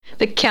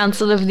The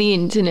Council of the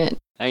Internet.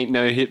 Ain't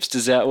no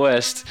hipsters out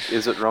west.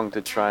 Is it wrong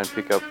to try and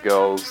pick up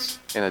girls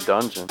in a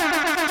dungeon?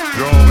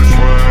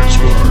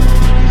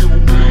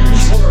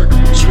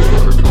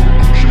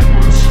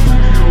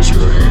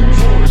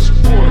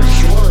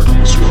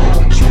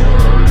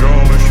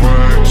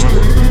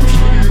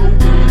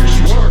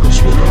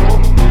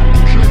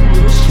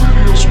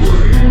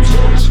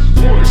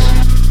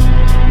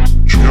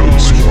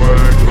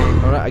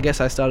 Alright, I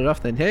guess I started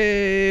off then.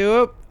 Hey,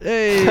 whoop,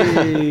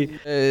 hey.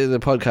 The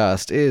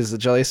podcast is the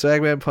Jolly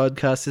Swagman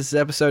podcast. This is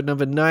episode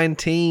number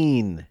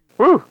 19.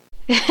 Woo!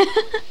 That's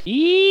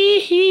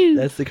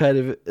the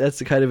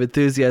kind of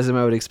enthusiasm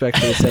I would expect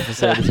for this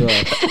episode as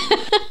well.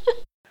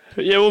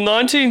 Yeah, well,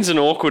 19's an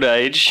awkward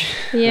age.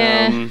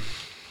 Yeah.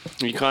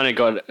 You kind of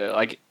got,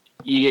 like,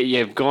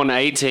 you've gone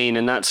 18,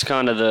 and that's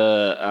kind of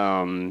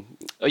the,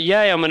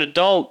 yay, I'm an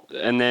adult.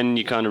 And then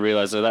you kind of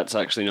realise, oh, that's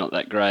actually not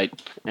that great.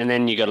 And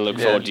then you got to look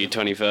forward to your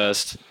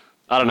 21st.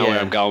 I don't know where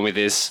I'm going with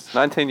this.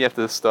 19, you have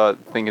to start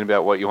thinking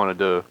about what you want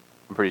to do,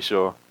 I'm pretty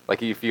sure.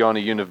 Like, if you're on a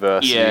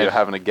university, you're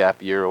having a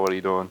gap year, or what are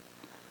you doing?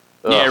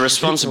 Ugh. Yeah,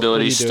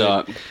 responsibilities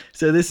start.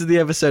 So this is the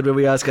episode where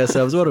we ask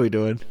ourselves, what are we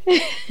doing?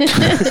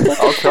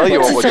 I'll tell you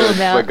what What's this all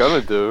about? we're going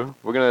to do.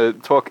 We're going to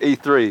talk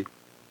E3.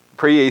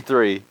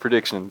 Pre-E3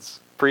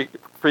 predictions.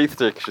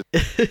 Pre-predictions.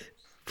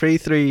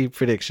 Pre-3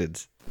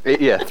 predictions.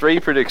 Yeah,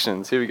 3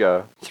 predictions. Here we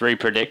go. 3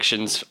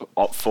 predictions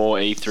for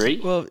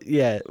E3. Well,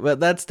 yeah, well,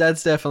 that's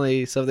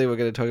definitely something we're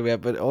going to talk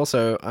about. But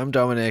also, I'm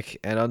Dominic,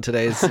 and on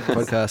today's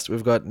podcast,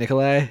 we've got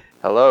Nikolai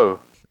Hello.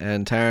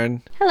 and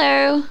Taryn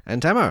Hello.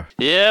 and Tamar.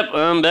 Yep,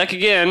 I'm back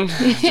again.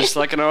 Just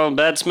like an old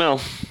bad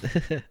smell.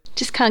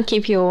 Just can't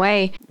keep you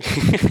away.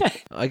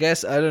 I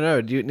guess, I don't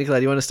know. Nikolai,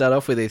 do you want to start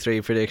off with these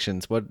 3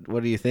 predictions? What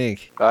do you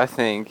think? I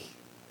think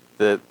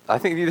this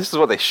is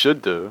what they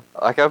should do.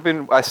 Like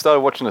I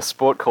started watching a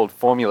sport called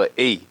Formula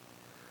E.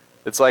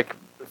 It's like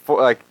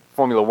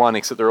Formula 1,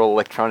 except they're all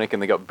electronic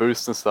and they got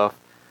boosts and stuff.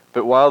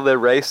 But while they're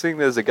racing,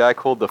 there's a guy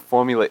called the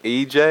Formula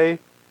EJ,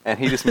 and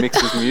he just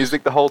mixes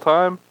music the whole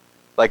time.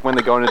 Like when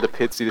they go into the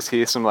pits, you just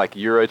hear some like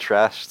Euro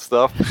trash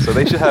stuff. So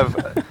they should have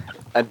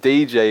a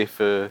DJ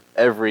for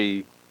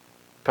every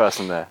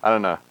person there. I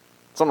don't know.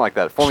 Something like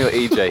that. Formula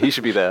EJ, he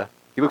should be there.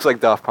 He looks like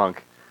Daft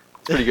Punk.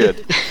 It's pretty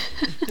good.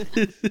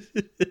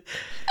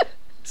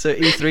 So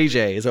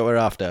E3J is what we're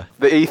after.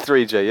 The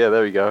E3J, yeah,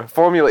 there we go.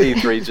 Formula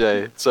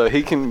E3J. So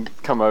he can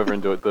come over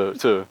and do it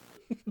too.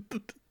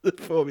 The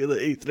Formula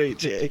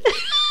E3J.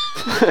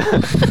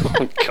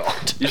 Oh,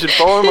 God. You should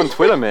follow him on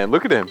Twitter, man.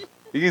 Look at him.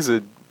 He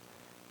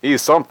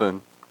is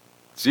something.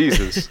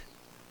 Jesus.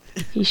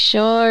 He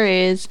sure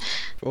is.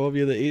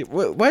 Formula E.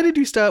 Why did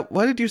you start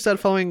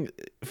following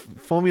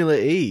Formula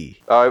E?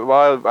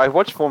 Well, I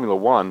watched Formula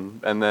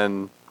 1, and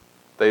then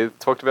they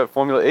talked about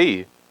Formula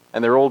E,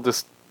 and they're all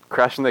just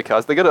crashing their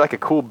cars. They got like a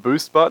cool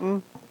boost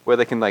button where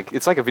they can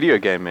it's like a video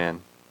game,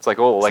 man. It's like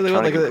all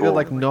electronic. So and cool.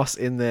 they got NOS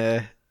in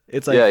there.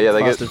 It's like they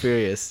Fast get and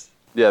Furious.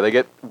 Yeah, they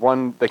get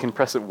one. They can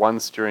press it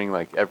once during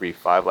like every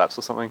 5 laps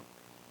or something.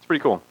 It's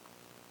pretty cool.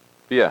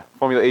 But yeah,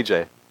 Formula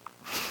EJ.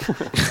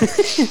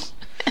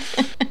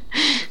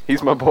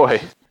 He's my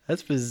boy.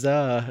 That's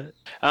bizarre.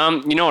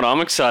 You know what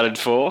I'm excited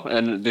for,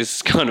 and this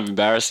is kind of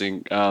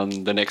embarrassing.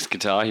 The next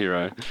Guitar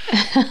Hero.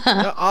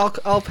 No,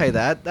 I'll pay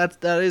that.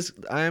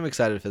 I am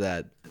excited for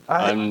that.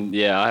 I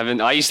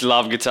used to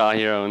love Guitar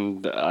Hero,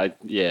 and I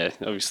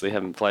obviously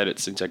haven't played it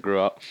since I grew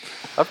up.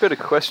 I've got a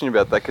question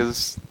about that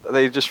because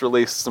they just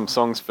released some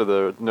songs for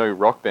the new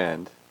Rock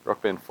Band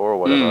 4 or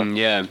whatever.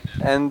 Yeah.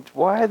 And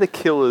why are the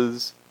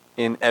Killers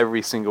in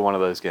every single one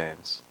of those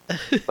games?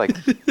 Like,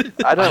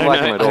 I don't like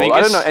them at all. I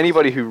don't know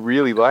anybody who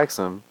really likes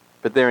them,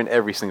 but they're in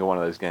every single one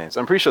of those games.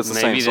 I'm pretty sure it's the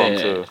same song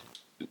too.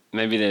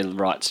 Maybe their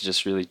rights are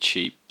just really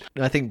cheap.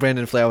 I think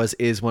Brendan Flowers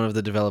is one of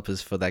the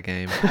developers for that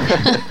game.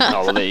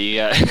 Oh, well, there you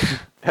go.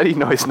 How do you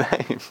know his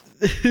name?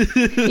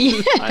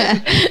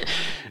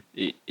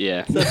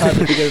 Yeah. It's not hard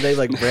to think of a name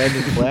like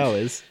Brandon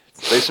Flowers.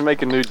 They should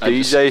make a new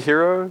DJ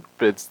hero,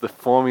 but it's the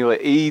Formula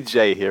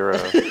EJ hero.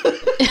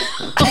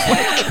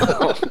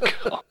 Oh,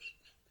 God.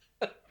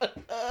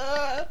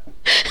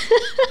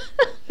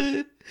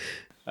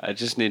 I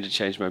just need to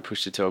change my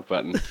push to talk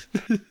button.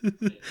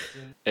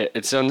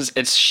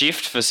 It's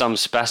shift for some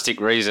spastic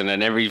reason,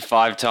 and every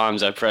 5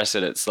 times I press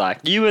it, it's like,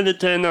 you want to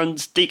turn on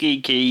sticky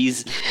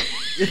keys.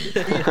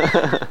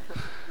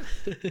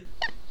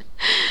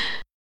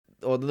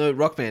 Or the new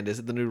Rock Band. Is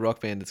it the new Rock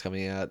Band that's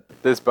coming out?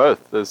 There's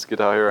both. There's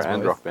Guitar Hero There's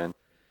and both. Rock Band.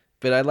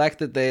 But I like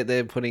that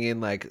they're putting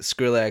in like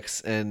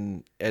Skrillex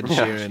and Ed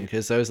Sheeran,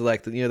 because those are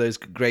like those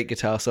great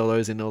guitar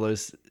solos in all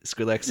those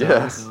Skrillex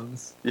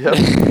songs. Yep.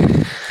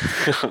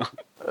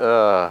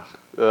 Are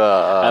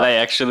they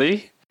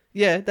actually?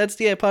 Yeah, that's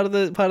part of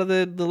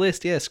the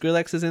list. Yeah,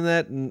 Skrillex is in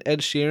that, and Ed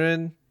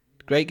Sheeran,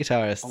 great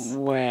guitarists.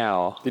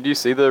 Wow. Did you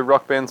see the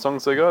Rock Band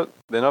songs they got?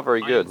 They're not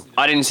very good.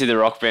 I didn't see the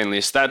Rock Band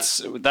list.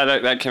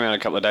 That came out a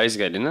couple of days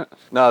ago, didn't it?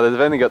 No,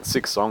 they've only got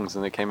 6 songs,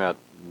 and they came out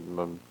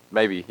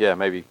maybe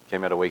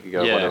came out a week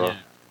ago, whatever. Yeah.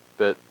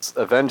 But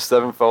Avenged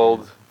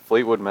Sevenfold,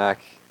 Fleetwood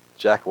Mac,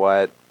 Jack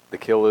White, The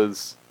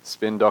Killers,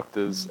 Spin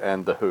Doctors,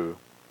 and The Who.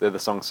 They're the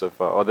songs so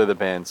far, or they're the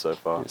band so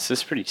far. It's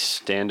just pretty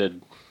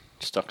standard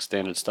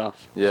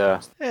stuff.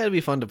 Yeah. Yeah, it'll be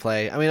fun to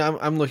play. I mean,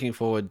 I'm looking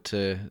forward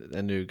to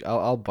a new.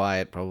 I'll buy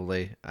it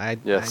probably.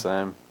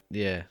 Same.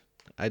 Yeah,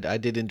 I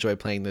did enjoy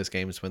playing those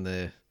games when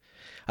the.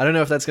 I don't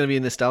know if that's going to be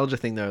a nostalgia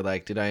thing though.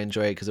 Like, did I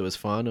enjoy it because it was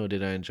fun, or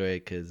did I enjoy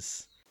it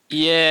because?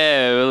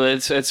 Yeah, well,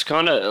 it's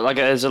kind of like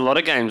there's a lot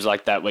of games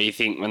like that where you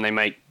think when they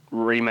make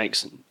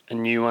remakes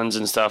and new ones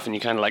and stuff, and you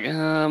kind of like,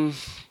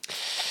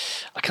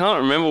 I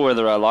can't remember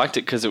whether I liked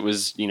it because it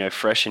was,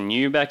 fresh and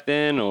new back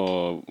then,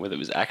 or whether it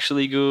was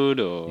actually good,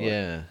 or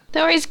Yeah.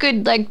 They're always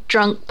good, like,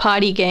 drunk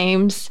party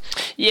games.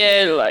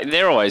 yeah, like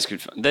they're always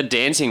good fun. The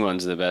dancing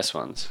ones are the best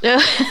ones.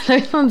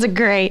 Those ones are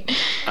great.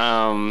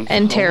 And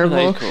And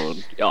terrible.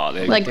 Oh,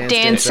 they're Like Dance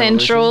Dance Dance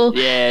Central,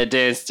 yeah,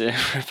 Dance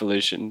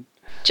Revolution.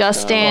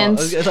 Just I Dance.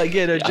 was like,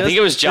 I think it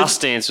was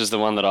Just Dance was the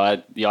one that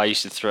I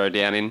used to throw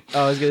down in.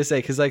 I was gonna say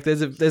because like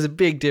there's a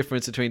big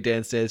difference between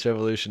Dance Dance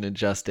Revolution and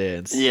Just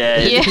Dance. Yeah,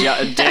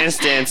 Yeah. Dance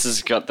Dance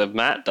has got the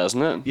mat,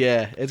 doesn't it?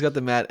 Yeah, it's got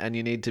the mat, and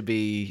you need to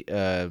be.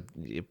 I'm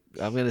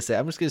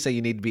just gonna say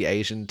you need to be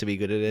Asian to be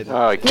good at it.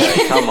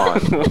 Okay, come on.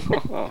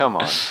 Come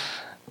on.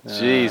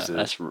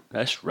 Jesus.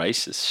 That's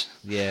racist.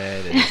 Yeah,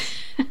 it is.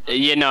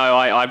 Yeah, no,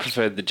 I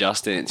preferred the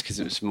Just Dance because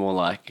it was more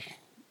like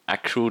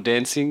actual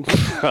dancing.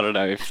 I don't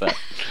know if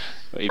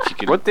you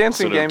could. What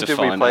dancing sort of game did we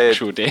define play at-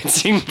 actual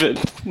dancing, but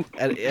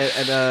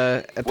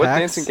At What PAX?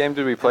 dancing game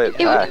did we play at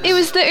PAX? It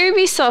was the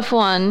Ubisoft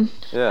one.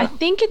 I Yeah.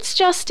 think it's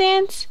Just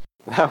Dance.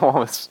 That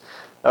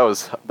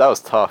was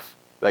tough,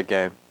 that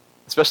game.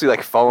 Especially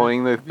like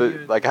following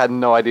the like I had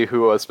no idea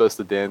who I was supposed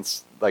to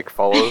dance, like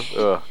follow.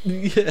 Ugh.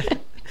 Yeah.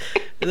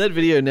 And that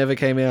video never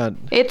came out.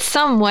 It's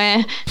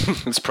somewhere.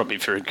 it's probably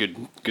for a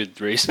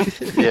good reason.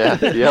 Yeah,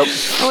 yep.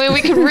 I mean,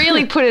 we could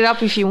really put it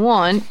up if you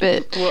want,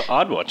 but Well,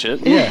 I'd watch it.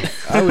 Yeah,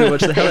 I would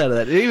watch the hell out of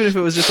that. Even if it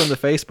was just on the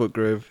Facebook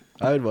group,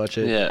 I would watch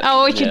it. Yeah.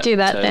 oh, we could yeah, do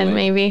that totally. then.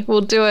 Maybe we'll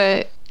do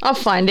it. I'll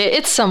find it.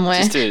 It's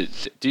somewhere.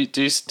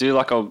 Just do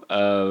like a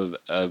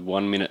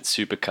 1 minute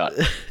supercut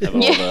of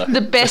all Yeah,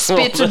 the best all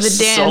bits of the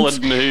dance.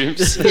 solid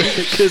moves.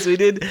 Because we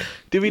did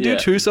we do Yeah.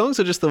 2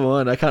 songs or just the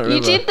one? I can't You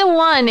remember. did the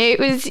one. It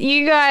was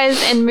you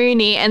guys and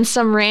Mooney and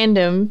some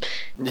random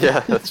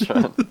Yeah, that's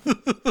right.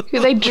 who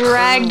they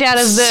dragged out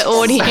of the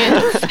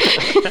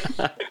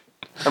audience.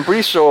 I'm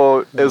pretty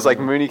sure it was like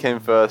Mooney came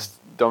first,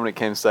 Dominic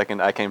came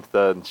second, I came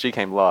third, and she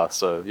came last.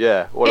 So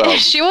yeah, what else?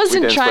 She We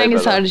wasn't danced way trying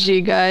as better. hard as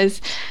you guys.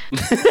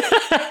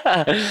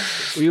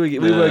 We were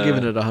giving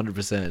it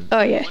 100%.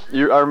 Oh yeah.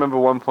 I remember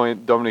one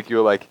point, Dominic, you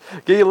were like,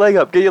 get your leg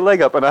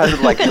up, and I had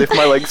to like lift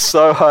my leg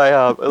so high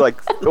up, I,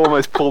 like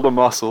almost pulled a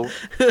muscle.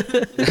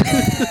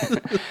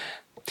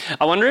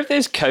 I wonder if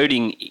there's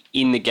coding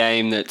in the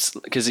game that's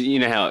because you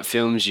know how it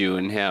films you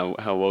and how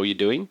well you're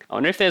doing. I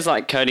wonder if there's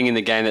like coding in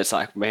the game that's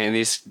like, man,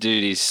 this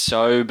dude is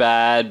so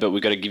bad, but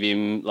we've got to give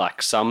him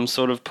like some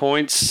sort of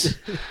points.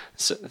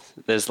 So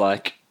there's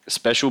like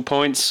special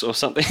points or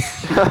something.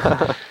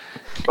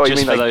 Oh,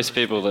 Just for those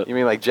people that You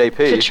mean like For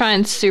JP?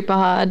 trying super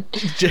hard.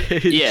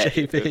 yeah,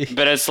 JP.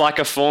 but it's like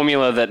a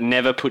formula that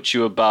never puts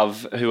you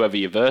above whoever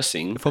you're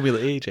versing. Formula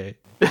E, Jay.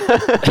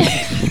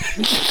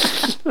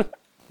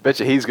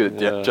 Betcha he's good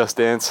at Yeah. Just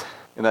Dance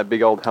in that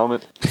big old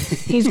helmet.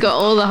 He's got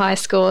all the high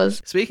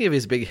scores. Speaking of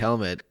his big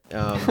helmet,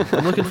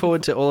 I'm looking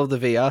forward to all of the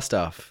VR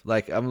stuff.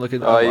 Like, I'm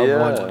looking. Oh, I yeah.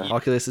 want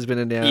Oculus has been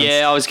announced.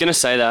 Yeah, I was gonna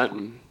say that.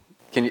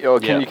 Can Yeah.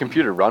 your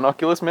computer run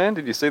Oculus, man?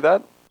 Did you see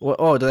that?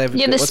 Oh, do they have?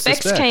 Yeah, the what's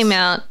specs came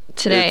out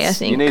today, I It's-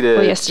 think, You need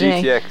or a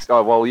yesterday. GTX.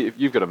 Oh well,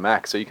 you've got a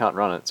Mac, so you can't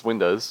run it. It's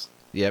Windows.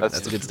 Yep,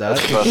 that's a good start.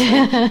 That's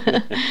the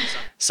first thing.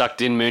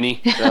 Sucked in Mooney.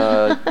 You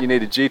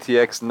need a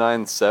GTX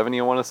 970,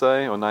 I want to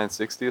say, or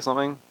 960 or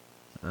something.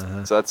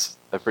 Uh-huh. So that's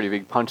a pretty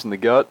big punch in the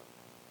gut.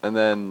 And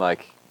then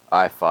like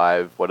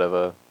i5,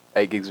 whatever,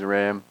 8 gigs of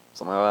RAM,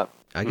 something like that.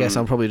 I guess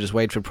I'll probably just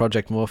wait for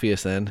Project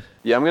Morpheus then.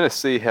 Yeah, I'm gonna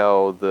see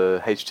how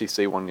the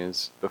HTC one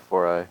is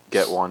before I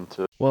get one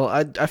to. Well,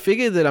 I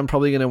figured that I'm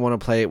probably going to want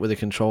to play it with a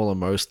controller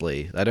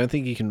mostly. I don't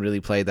think you can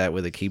really play that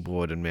with a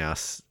keyboard and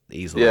mouse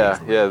easily. Yeah,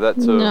 that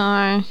too.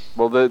 No.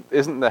 Well,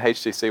 isn't the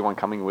HTC one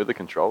coming with a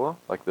controller,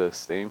 like the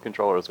Steam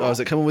controller as well? Oh,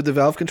 is it coming with the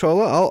Valve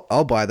controller?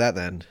 I'll buy that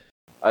then.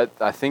 I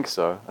think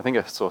so. I think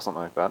I saw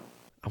something like that.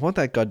 I want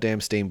that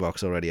goddamn Steam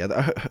box already.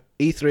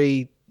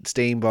 E3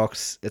 Steam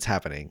box, it's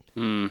happening.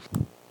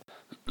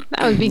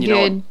 That would be You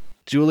know what? good.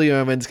 Julie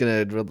Erman's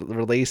going to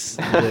release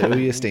the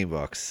Ouya Steam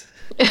box.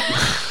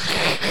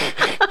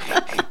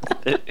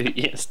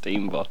 Yeah,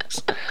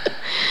 Steambox.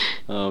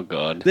 Oh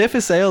god. They're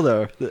for sale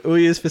though. The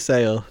Ouya's for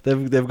sale.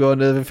 They've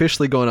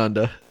officially gone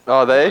under. Oh,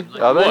 are they?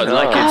 What, No.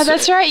 like Oh, It's-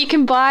 that's right. You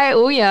can buy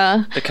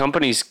Ouya. The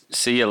companies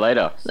see you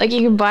later. Like,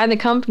 you can buy the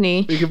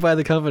company. We can buy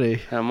the company.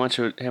 How much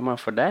for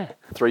that?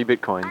 3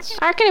 bitcoins.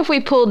 I reckon if we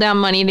pulled our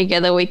money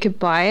together, we could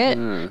buy it.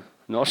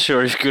 Not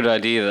sure it's a good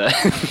idea though.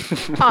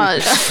 Oh,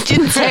 I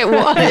didn't say it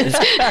was.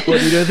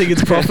 What, you don't think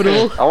it's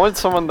profitable? I want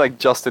someone like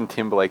Justin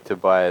Timberlake to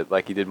buy it,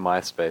 like he did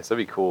MySpace. That'd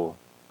be cool.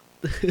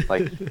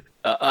 Like,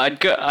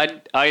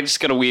 I just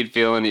got a weird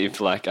feeling if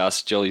like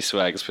us Jolly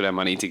Swags put our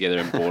money together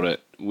and bought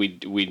it,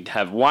 we'd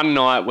have one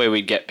night where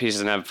we'd get pissed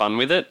and have fun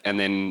with it, and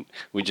then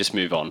we'd just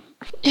move on,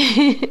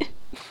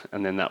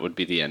 and then that would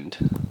be the end.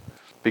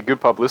 be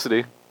good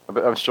publicity.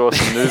 I'm sure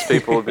some news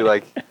people would be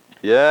like,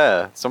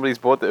 yeah, somebody's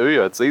bought the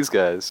Ouya. It's these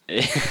guys.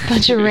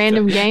 Bunch of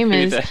random Who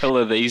gamers. the hell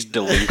are these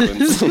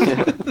delinquents?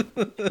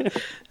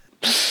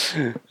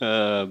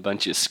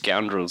 Bunch of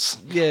scoundrels.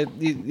 Yeah,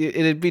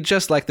 it'd be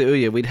just like the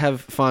Ouya. We'd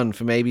have fun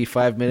for maybe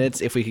 5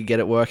 minutes if we could get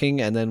it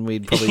working, and then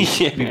we'd probably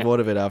be bored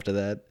of it after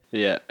that.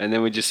 Yeah, and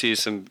then we just hear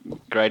some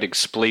great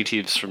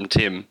expletives from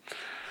Tim.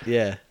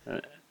 Yeah.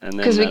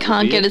 Because we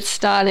can't get it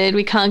started.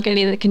 We can't get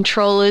any of the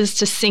controllers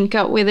to sync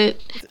up with it.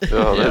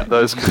 Oh, Yeah.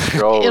 those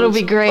controllers. It'll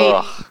be great.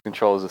 Ugh,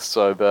 controllers are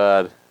so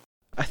bad.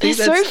 I think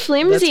They're so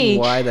flimsy.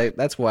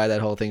 That's why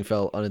that whole thing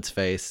fell on its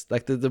face.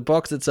 Like the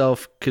box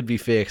itself could be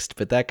fixed,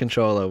 but that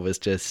controller was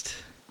just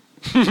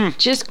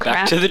Just Back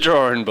crap. to the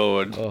drawing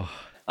board. oh.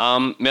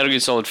 Metal Gear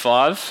Solid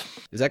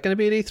 5. Is that going to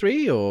be at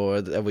E3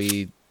 or are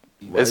we?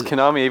 Is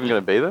Konami even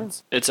going to be there?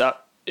 It's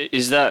up.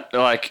 Is that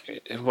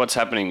like what's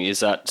happening?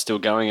 Is that still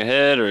going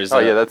ahead, or is Oh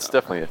that? yeah, that's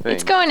definitely a thing.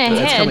 It's going That's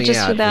ahead, coming just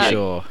out without. for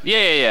sure.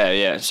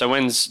 Yeah. So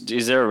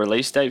is there a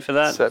release date for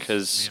that? Sep-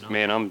 Because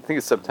man, I'm I think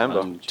it's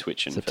September.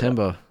 twitching.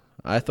 September.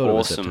 I thought it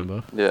was Awesome.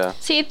 September. Yeah.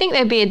 So you think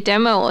there'd be a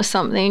demo or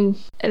something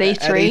at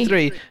E3? At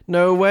E3,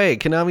 no way.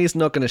 Konami's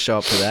not going to show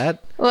up for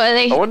that. Or are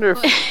I wonder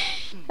if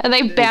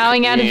they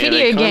bowing out of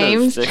video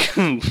games?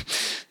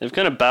 They've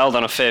kind of bailed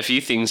on a fair few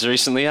things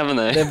recently, haven't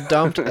they? They've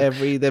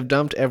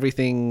dumped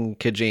everything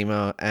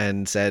Kojima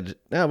and said,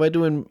 "No, we're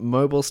doing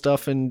mobile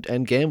stuff and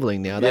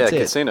gambling now. That's it."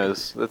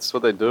 casinos. That's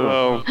what they do.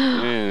 Well,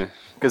 yeah.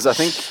 Because I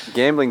think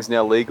gambling's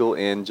now legal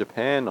in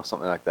Japan or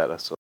something like that. I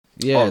saw.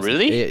 Yeah. Oh, it's-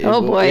 really?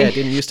 Oh, boy. Yeah, it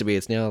didn't used to be.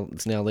 It's now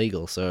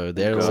legal. So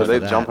they're all So for they're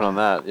that. jumping on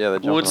that. Yeah, they're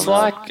jumping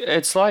Well, on that.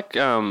 it's like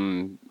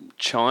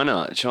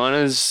China.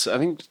 China's, I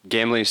think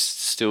gambling is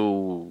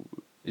still.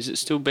 Is it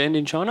still banned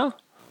in China? Is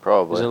it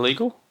Probably.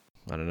 illegal?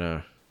 I don't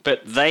know.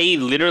 But they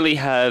literally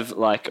have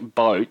like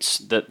boats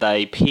that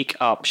they pick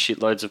up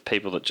shitloads of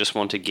people that just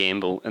want to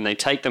gamble, and they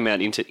take them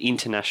out into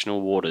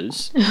international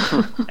waters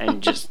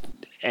and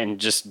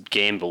just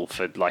gamble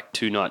for like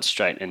 2 nights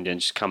straight, and then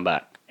just come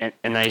back.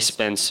 And they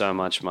spend so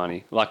much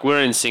money. Like we're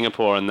in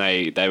Singapore, and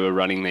they were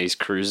running these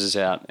cruises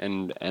out,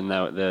 and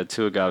the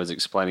tour guide was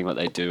explaining what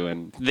they do,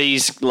 and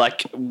these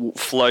like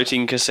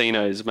floating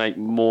casinos make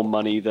more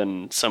money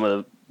than some of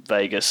the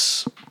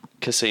Vegas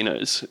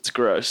casinos. It's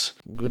gross.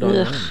 Good on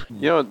them.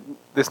 You know,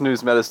 this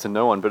news matters to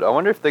no one, but I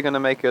wonder if they're going to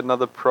make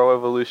another Pro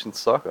Evolution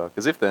Soccer.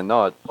 Because if they're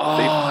not,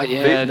 Oh,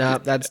 yeah. No,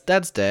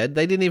 that's dead.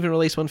 They didn't even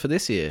release one for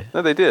this year.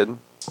 no, they did.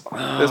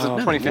 There's a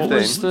 2015. what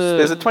was the-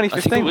 There's a I think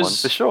 2015 it one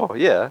was- for sure.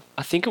 Yeah,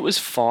 I think it was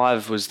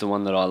 5 was the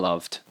one that I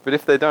loved. but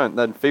if they don't,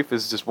 then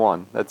FIFA's just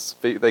one.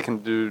 They can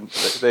do.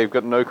 They've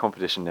got no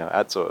competition now,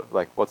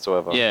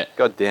 whatsoever. Yeah.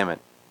 God damn it.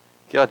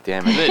 God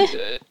damn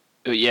it.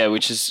 But, yeah,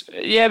 which is but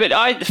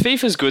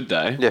FIFA's good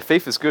though. Yeah,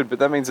 FIFA's good, but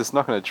that means it's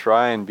not going to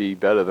try and be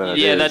better than it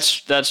is. Yeah,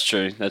 that's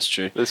true. That's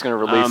true. They're just going to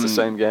release the Um,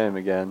 same game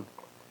again.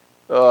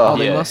 Oh, Oh,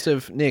 they Yeah. must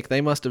have, Nick.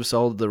 They must have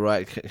sold the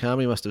right.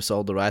 Konami must have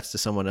sold the rights to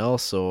someone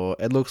else, or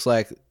it looks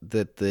like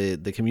that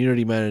the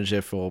community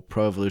manager for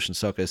Pro Evolution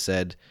Soccer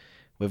said,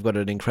 "We've got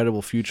an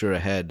incredible future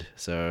ahead."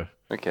 So,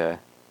 okay.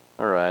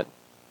 All right.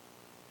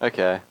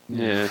 Okay.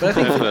 Yeah, but I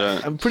think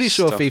But, I'm pretty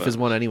sure stuff FIFA's it.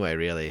 won anyway.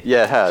 Really.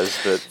 Yeah, it has,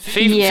 but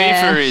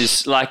Yeah. FIFA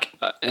is like,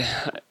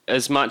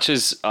 as much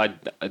as I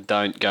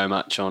don't go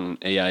much on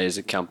EA as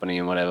a company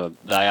and whatever,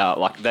 they are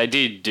like they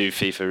did do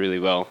FIFA really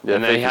well, Yeah,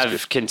 and they FIFA's have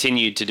good.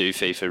 continued to do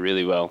FIFA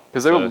really well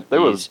because for they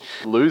were years.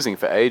 losing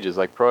for ages.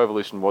 Like Pro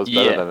Evolution was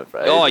better than it for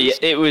ages. Oh yeah,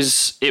 it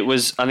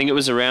was. I think it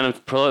was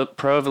around Pro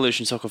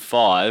Evolution Soccer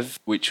 5,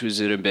 which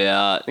was at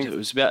about think- it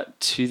was about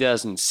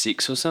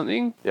 2006 or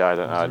something. Yeah, I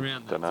don't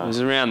It know. was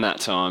around that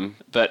time.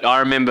 But I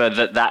remember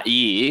that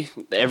year,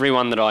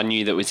 everyone that I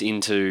knew that was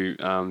into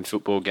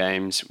football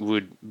games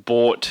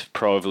bought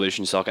Pro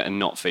Evolution Soccer and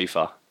not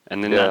FIFA.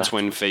 And then Yeah. that's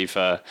when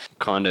FIFA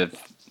kind of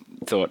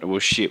thought, well,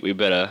 shit, we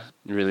better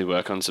really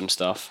work on some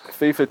stuff.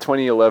 FIFA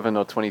 2011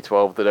 or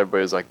 2012 that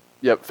everybody was like,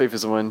 yep,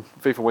 FIFA's a win.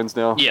 FIFA wins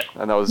now. Yeah.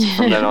 And that was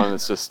from then on.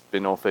 It's just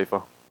been all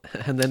FIFA.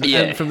 And then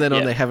Yeah, and from then on,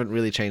 yeah. they haven't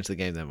really changed the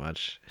game that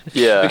much.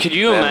 Yeah. But could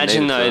you they haven't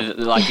imagine needed though, to.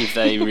 that, like if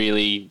they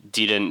really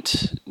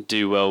didn't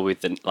do well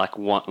with like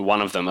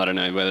one of them, I don't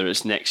know whether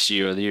it's next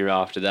year or the year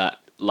after that.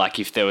 Like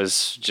if there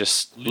was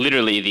just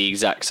literally the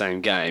exact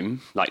same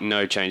game, like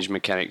no change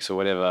mechanics or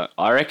whatever,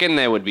 I reckon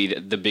there would be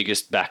the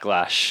biggest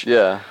backlash.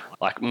 Yeah.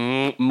 Like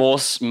more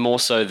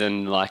so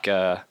than like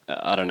I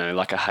don't know,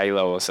 like a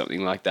Halo or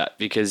something like that,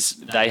 because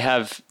they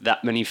have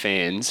that many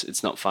fans.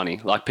 It's not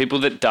funny. Like people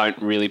that don't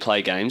really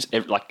play games,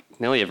 like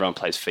nearly everyone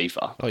plays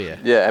FIFA. Oh yeah.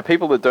 Yeah, and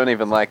people that don't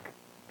even like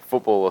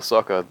football or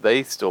soccer,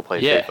 they still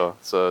play Yeah. FIFA.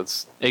 So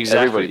it's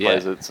Exactly, everybody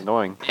plays yeah. it. It's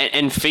annoying.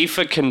 And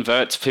FIFA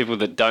converts people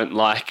that don't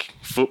like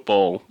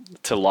football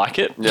to like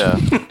it. Yeah.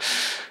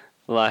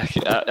 Like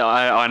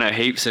I know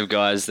heaps of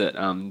guys that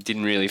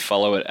didn't really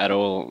follow it at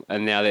all,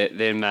 and now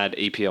they're mad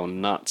EPL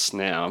nuts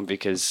now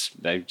because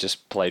they've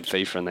just played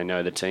FIFA and they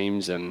know the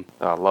teams. And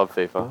Oh, I love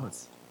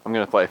FIFA. I'm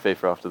gonna play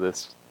FIFA after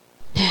this.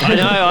 I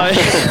know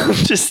I'm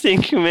just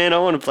thinking, man, I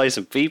want to play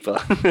some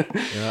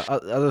FIFA.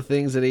 Other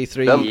things at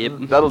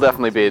E3. That'll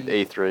definitely be at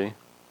E3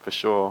 for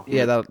sure.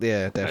 Yeah,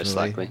 definitely. Most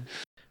likely.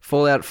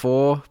 Fallout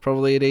 4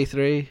 probably at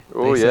E3.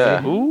 Oh they say.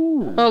 yeah.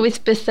 Ooh. Or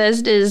with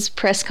Bethesda's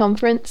press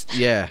conference.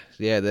 Yeah,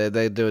 they're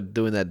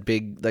doing that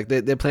big, like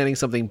they're planning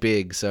something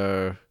big.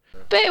 So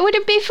But would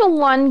it be for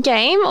one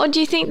game, or do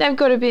you think they've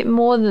got a bit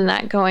more than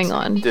that going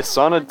on?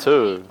 Dishonored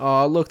 2.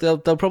 oh look, they'll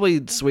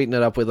probably sweeten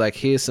it up with like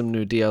here's some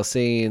new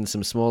DLC and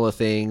some smaller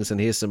things, and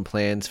here's some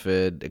plans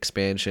for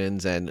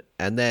expansions, and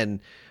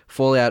then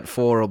Fallout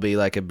 4 will be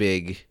like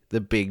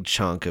the big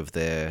chunk of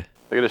their.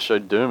 They're gonna show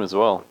Doom as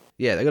well.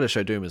 Yeah, they're gonna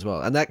show Doom as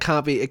well, and they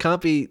can't be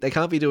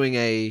doing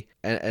an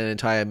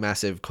entire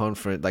massive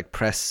conference like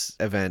press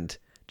event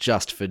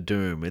just for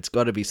Doom. It's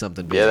got to be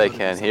something big. Yeah, they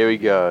can. Here we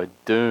go.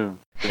 Doom.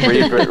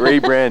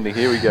 Rebranding.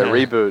 Here we go.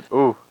 Reboot.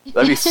 Ooh,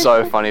 that'd be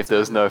so funny if there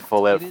was no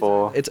Fallout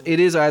 4. It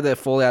is either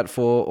Fallout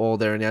 4 or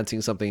they're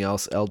announcing something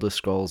else Elder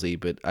Scrolls-y,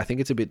 but I think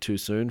it's a bit too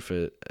soon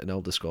for an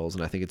Elder Scrolls,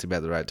 and I think it's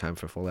about the right time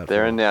for Fallout 4.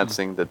 They're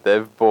announcing that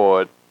they've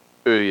bought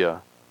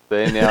Ouya.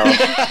 They now.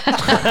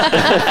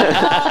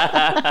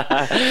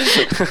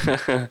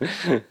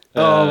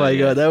 Oh my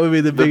god, that would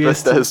be the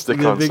biggest Bethesda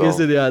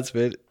console.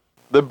 announcement.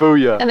 The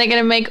Booyah. And they're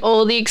going to make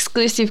all the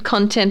exclusive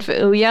content for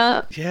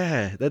Ouya.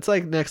 Yeah, that's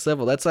like next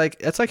level. That's like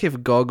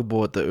if GOG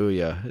bought the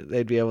Ouya,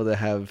 they'd be able to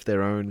have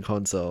their own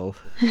console.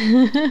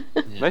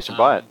 They should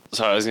buy it.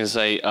 So I was going to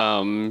say,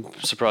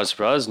 surprise,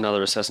 surprise,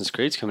 another Assassin's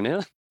Creed's coming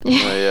out. Oh,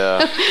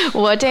 yeah.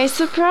 What a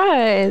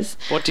surprise.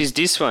 What is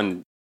this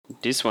one?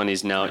 This one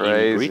is now in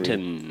Crazy.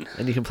 Britain.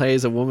 And you can play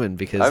as a woman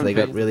because I'm they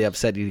got big- really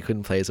upset you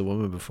couldn't play as a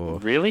woman before.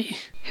 Really?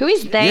 Who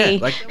is they?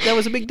 Yeah, like that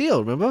was a big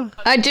deal, remember?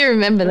 I do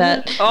remember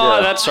that. Oh,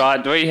 Yeah. that's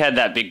right. We had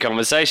that big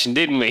conversation,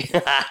 didn't we?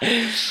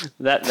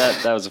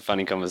 that was a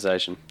funny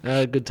conversation.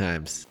 Good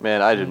times.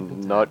 Man, I did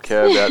not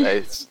care about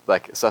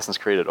Assassin's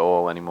Creed at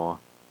all anymore.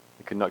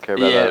 I could not care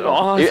about that at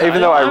all. Even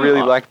though I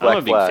really liked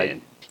Black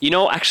Flag. You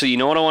know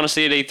what I want to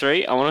see at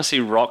E3? I want to see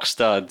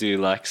Rockstar do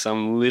like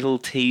some little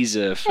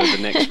teaser for the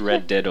next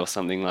Red Dead or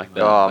something like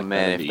that. Oh Like,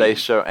 man, that'd if be- they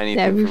show anything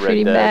That'd be for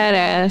pretty Red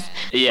Dead, badass.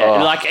 Yeah, Oh.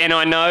 and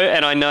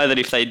I know that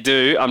if they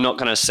do, I'm not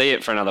going to see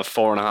it for another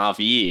 4.5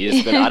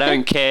 years. But I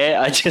don't care.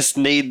 I just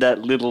need that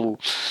little,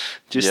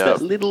 Yeah.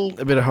 that little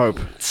A bit of hope.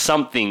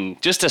 something,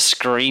 just a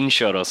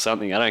screenshot or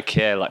something. I don't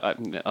care. Like,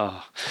 I'm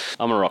a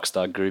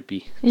Rockstar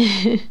groupie.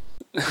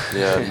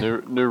 yeah,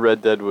 new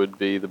Red Dead would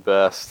be the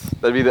best.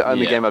 That'd be the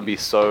only Yeah. game I'd be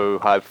so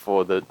hyped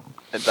for that.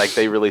 Like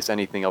they release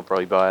anything, I'll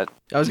probably buy it.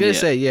 I was gonna Yeah.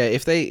 say, yeah,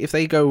 if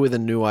they go with a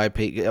new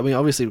IP, I mean,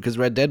 obviously because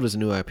Red Dead was a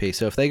new IP,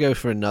 so if they go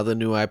for another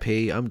new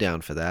IP, I'm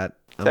down for that.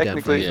 I'm down for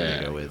Technically- anything Yeah.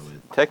 to go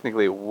with.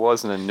 Technically, it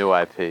wasn't a new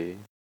IP.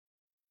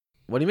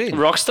 What do you mean?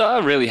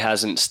 Rockstar really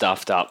hasn't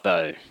stuffed up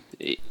though.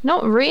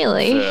 Not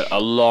really. For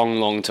a long,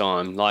 long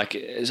time. Like,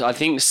 I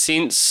think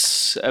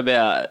since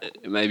about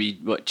maybe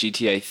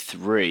GTA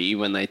 3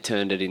 when they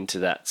turned it into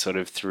that sort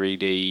of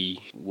 3D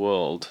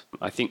world.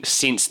 I think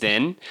since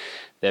then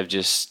they've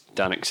just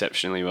done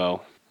exceptionally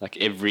well. Like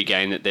every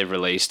game that they've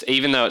released,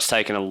 even though it's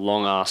taken a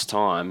long ass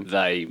time,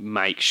 they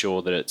make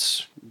sure that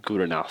it's good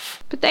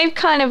enough. But they've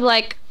kind of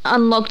like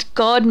unlocked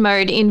God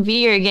mode in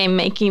video game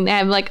making. They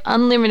have like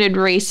unlimited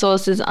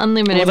resources,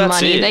 unlimited Well,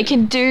 that's money. it. They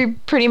can do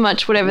pretty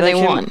much whatever they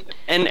can- want.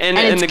 And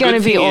it's the gonna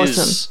good be thing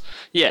awesome. is,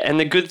 yeah, and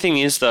the good thing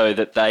is though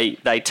that they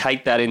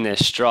take that in their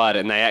stride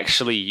and they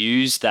actually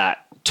use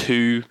that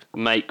to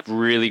make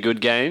really good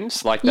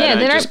games. Like they Yeah,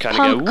 they just don't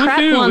kind of pump go, crap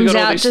 "Woohoo, we ones got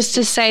all out this-" just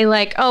to say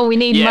like, oh, we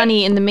need Yeah.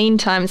 money in the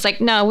meantime. It's like,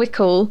 no, we're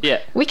cool. Yeah,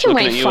 We can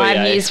looking wait at you, 5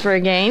 EA. years for a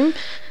game.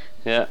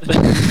 Yeah.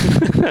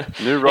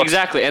 New Rock.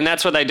 Exactly, and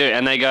that's what they do.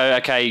 And they go,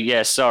 okay,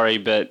 yeah, sorry,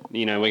 but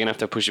we're gonna have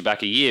to push it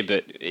back a year.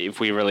 But if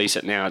we release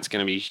it now, it's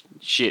gonna be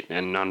shit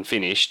and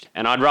unfinished.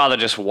 And I'd rather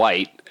just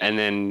wait and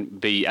then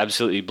be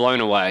absolutely blown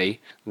away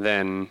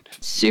than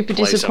Super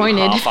play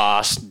disappointed. some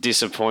half-assed,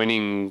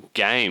 disappointing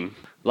game.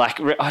 Like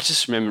I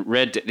just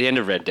remember the end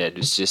of Red Dead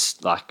was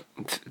just like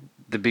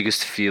the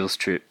biggest feels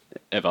trip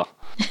ever.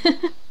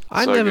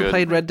 I So never good.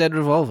 played Red Dead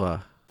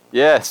Revolver.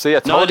 Yeah, see, I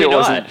told did you it I.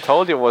 wasn't.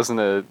 Told you it wasn't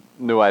a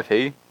new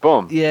IP.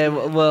 Boom. Yeah,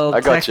 well, I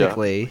gotcha.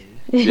 technically.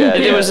 Yeah,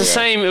 It was the yeah.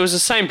 same. It was the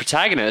same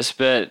protagonist,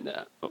 but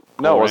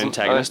No, it or wasn't.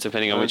 antagonist,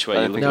 depending on which way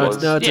I you don't look think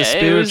at No, it. it it's was. a Yeah,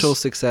 it spiritual was-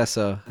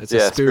 successor. It's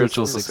Yeah, a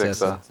spiritual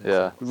successor.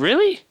 Yeah.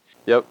 Really?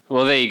 Yep.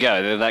 Well, there you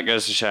go. That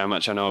goes to show how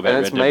much I know about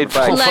And it's Red made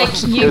Dead. by Like it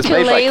was made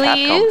by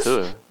Capcom ukuleles?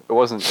 too. It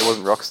wasn't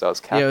Rockstar. It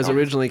was Capcom. Yeah, it was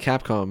originally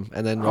Capcom,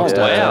 and then Oh, Rockstar.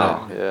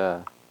 wow. Yeah.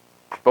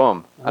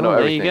 Boom. I know Oh, there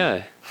everything. you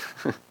go.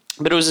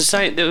 But it was the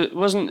same. There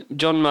wasn't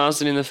John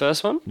Marsden in the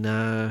first one.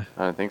 No,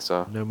 I don't think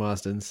so. no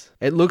Marstons.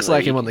 It looks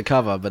like him on the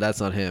cover, but that's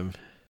not him.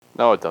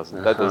 No, it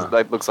doesn't.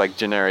 That looks like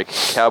generic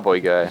cowboy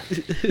guy.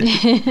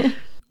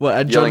 Well,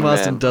 and John Yelling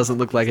Marston man. doesn't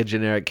look like a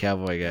generic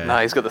cowboy guy.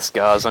 Nah, he's got the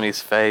scars on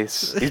his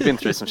face. He's been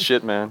through some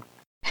shit, man.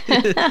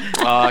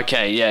 Oh,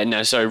 okay, yeah,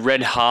 no. So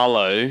Red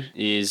Harlow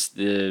is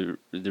the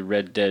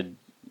Red Dead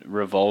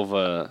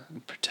Revolver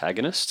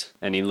protagonist,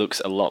 and he looks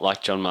a lot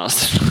like John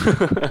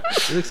Marston.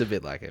 He looks a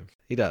bit like him.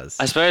 He does.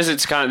 I suppose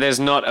it's kind of, there's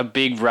not a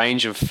big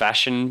range of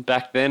fashion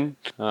back then.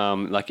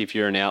 Like if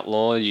you're an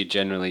outlaw, you're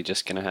generally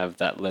just gonna have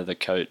that leather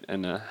coat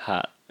and a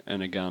hat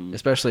and a gun.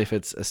 Especially if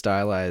it's a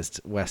stylized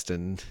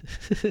Western.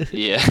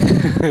 Yeah.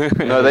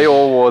 No, they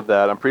all wore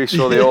that. I'm pretty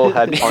sure they all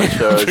had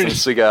ponchos and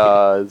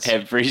cigars.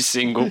 Every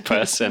single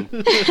person.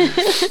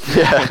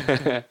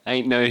 Yeah.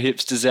 Ain't no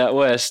hipsters out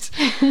west.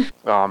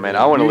 Oh man,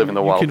 I want to live in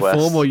the Wild You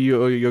conform West. or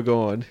you're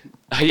gone.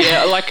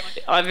 Yeah, like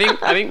I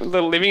think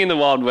the living in the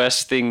Wild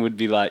West thing would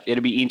be like,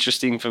 it'd be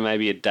interesting for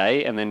maybe a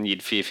day, and then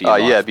you'd fear for your Oh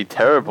life. yeah, it'd be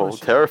terrible,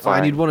 terrifying.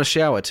 And you'd want to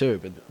shower too,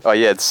 but Oh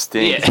yeah, it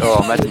stinks. Yeah.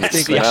 Oh, imagine the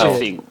Stink The like smell. shit.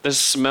 thing. The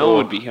smell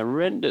would be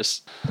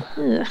horrendous.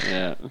 Ugh.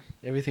 Yeah.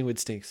 everything would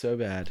stink so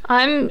bad.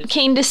 I'm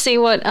keen to see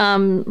what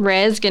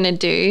Rare's gonna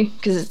do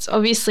because it's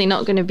obviously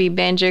not going to be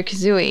Banjo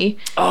Kazooie.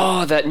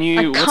 Oh, that new.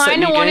 I what's that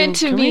kind of new want game it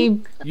to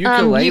coming? be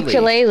Ukulele.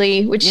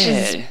 Ukulele, which Yeah.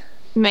 has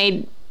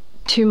made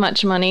too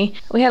much money.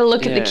 We had a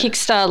look at the Yeah.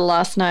 Kickstarter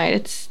last night.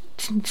 It's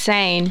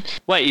insane.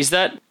 Wait, is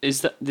that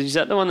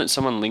the one that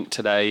someone linked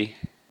today?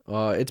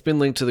 It's been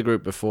linked to the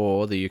group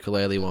before, the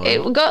ukulele one.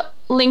 It got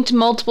linked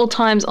multiple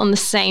times on the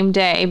same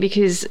day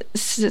because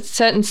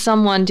certain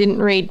someone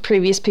didn't read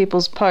previous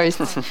people's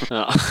posts.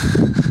 Oh.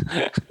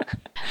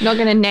 Not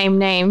going to name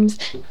names.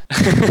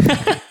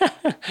 I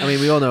mean,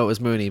 we all know it was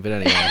Mooney, but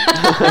anyway.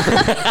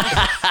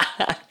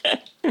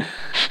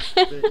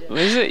 What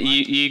is it?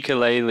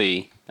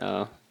 Ukulele.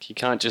 Oh, you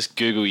can't just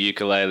Google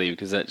ukulele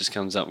because that just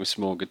comes up with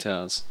small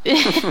guitars. No,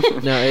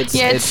 it's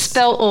Yeah, it's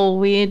spelled all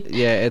weird.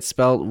 Yeah, it's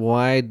spelled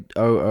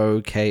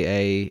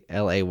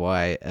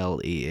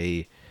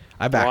Yookalaylee.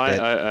 I backed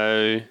it.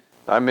 Y-O-O.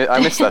 I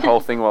missed that whole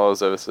thing while I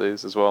was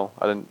overseas as well.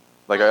 I didn't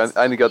like. I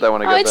only got that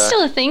when I Oh, got it's back.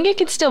 still a thing. You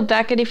could still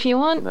back it if you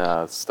want.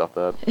 Nah, stop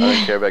that. I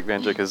don't care about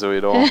Banjo Kazooie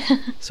at all.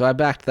 So I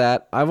backed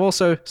that.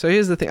 So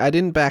here's the thing. I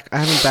haven't backed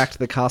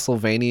the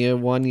Castlevania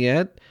one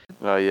yet.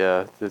 Oh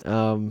yeah.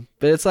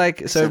 But it's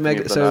like Symphony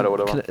of the Night or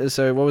whatever.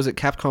 so what was it?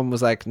 Capcom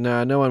was like,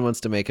 no one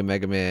wants to make a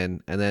Mega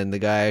Man, and then the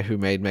guy who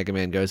made Mega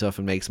Man goes off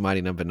and makes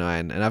Mighty Number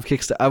 9, and I'm a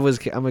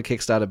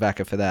Kickstarter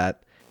backer for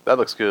that. That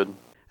looks good.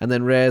 And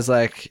then Rare's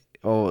like,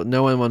 oh,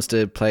 no one wants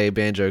to play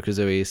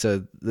Banjo-Kazooie,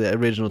 so the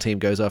original team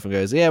goes off and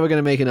goes, yeah, we're going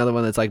to make another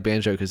one that's like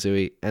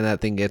Banjo-Kazooie, and that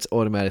thing gets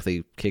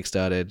automatically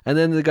kickstarted. And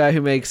then the guy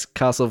who makes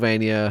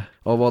Castlevania,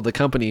 whoever the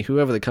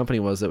company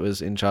was that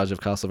was in charge of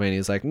Castlevania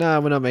is like,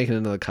 no, we're not making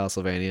another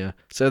Castlevania.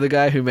 So the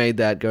guy who made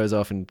that goes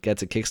off and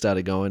gets a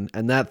Kickstarter going,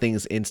 and that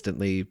thing's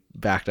instantly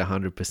backed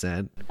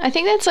 100%. I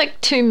think that's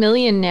like 2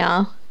 million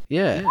now.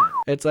 Yeah.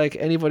 It's like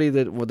anybody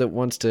that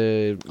wants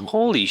to...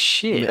 Holy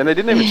shit. And they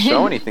didn't even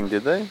show anything,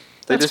 did they?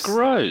 That's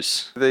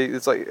gross.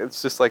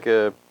 It's just like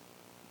a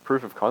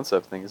proof of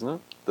concept thing, isn't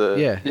it?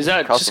 Yeah. Is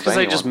that just because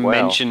they Castlevania just one. Wow.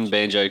 mentioned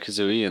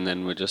Banjo-Kazooie and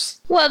then we're just...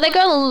 Well, they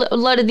got a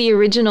lot of the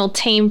original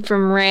team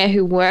from Rare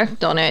who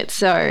worked on it,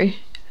 so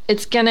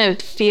it's gonna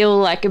feel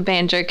like a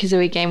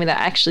Banjo-Kazooie game without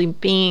actually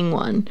being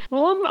one.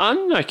 Well,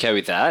 I'm okay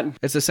with that.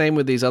 It's the same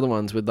with these other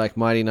ones. With like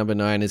Mighty Number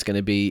 9 is going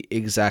to be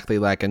exactly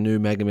like a new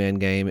Mega Man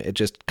game. It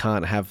just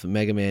can't have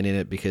Mega Man in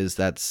it because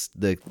that's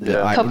the Yeah.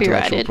 intellectual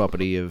Copyrighted.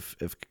 property of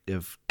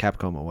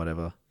Capcom or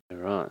whatever.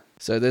 Right.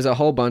 So there's a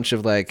whole bunch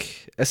of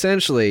like,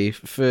 essentially,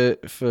 for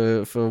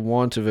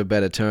want of a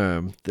better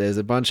term, there's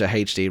a bunch of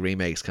HD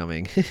remakes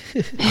coming.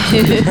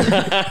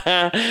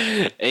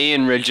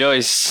 Ian,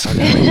 rejoice.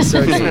 He's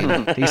so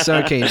keen. He's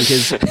so keen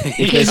because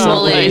His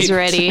wallet is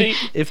ready.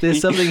 if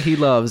there's something he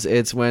loves,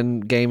 it's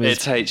when gamers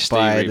It's HD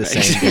buy remakes.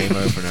 the same game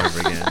over and over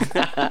again.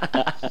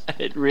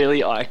 It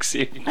really ikes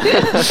you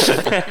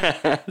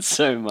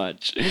so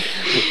much.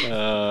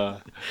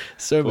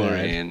 So Poor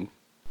mad. Ian.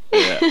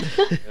 Yeah.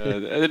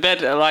 The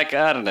better, like,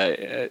 I don't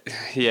know.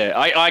 Yeah,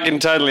 I can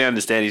totally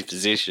understand his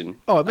position.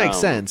 Oh, it makes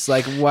sense.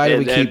 Like, why do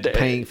we keep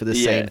paying for the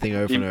yeah, same thing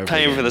over and you're over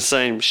paying again? for the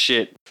same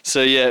shit.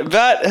 So, yeah.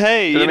 But,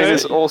 hey, But you I mean, know...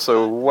 there's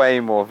also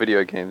way more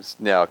video games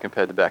now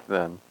compared to back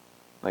then.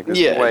 Like, there's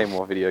Yeah. way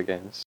more video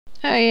games.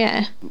 Oh,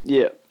 yeah.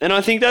 Yeah, and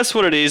I think that's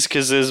what it is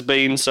because there's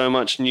been so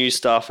much new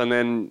stuff, and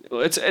then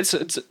it's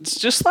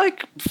just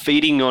like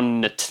feeding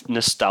on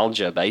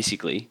nostalgia,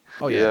 basically.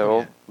 Oh, Yeah,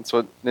 well, that's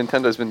what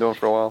Nintendo's been doing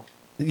for a while.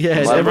 Yeah,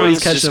 Everyone's everybody's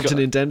catching just up to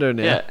got- Nintendo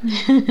now. Yeah,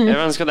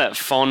 everyone's got that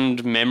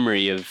fond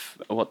memory of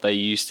what they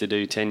used to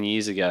do 10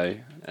 years ago,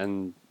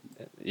 and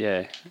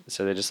yeah,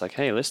 so they're just like,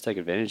 hey, let's take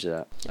advantage of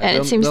that. And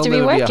it seems to be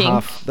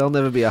working. There'll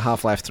never be a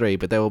Half-Life 3,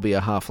 but there will be a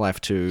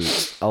Half-Life 2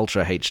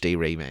 Ultra HD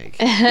remake.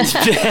 that's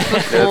what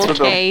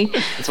 4K.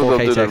 That's what 4K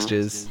they'll do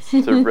textures.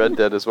 to Red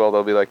Dead as well.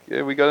 They'll be like,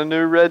 yeah, we got a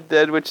new Red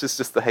Dead, which is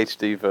just the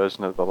HD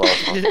version of the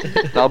last one.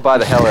 And I'll buy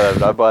the hell out of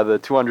it. I'll buy the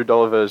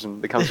 $200 version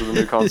that comes with a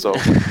new console.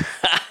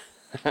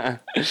 Well,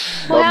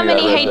 Love how me that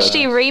many Red Dead.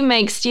 HD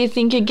remakes do you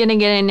think are going to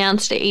get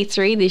announced at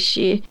E3 this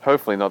year?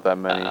 Hopefully not that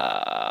many.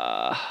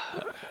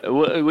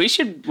 We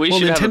should Well,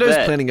 have a Nintendo's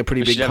bet. planning a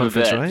pretty We big should have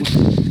a conference,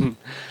 bet. right?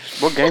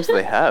 What games do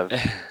they have?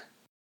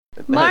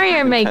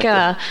 Mario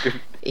Maker.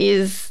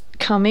 is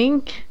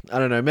coming. I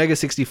don't know. Mega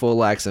 64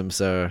 likes him,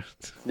 so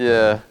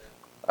Yeah.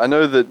 I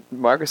know that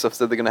Microsoft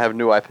said they're going to have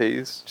new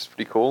IPs, which is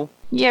pretty cool.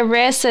 Yeah,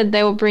 Rare said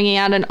they were bringing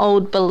out an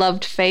old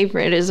beloved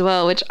favorite as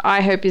well, which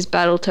I hope is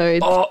Battletoads.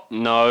 Oh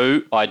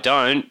no, I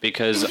don't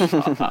because I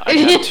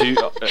put too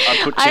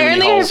I many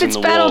only holes hope in it's the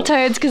wall.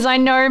 Battletoads because I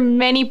know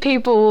many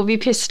people will be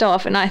pissed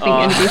off, and I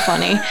think it'd be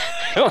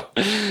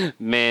funny.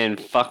 Man,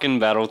 fucking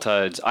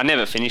Battletoads. I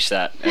never finished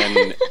that,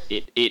 and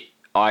it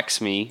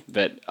ikes me,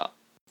 but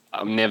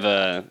I'm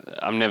never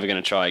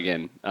gonna try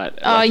again.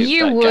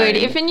 You would.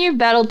 If a new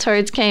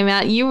Battletoads came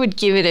out, you would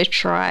give it a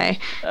try.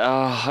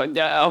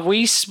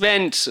 We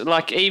spent,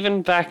 like,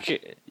 even back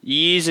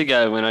years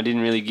ago when I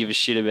didn't really give a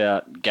shit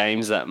about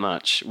games that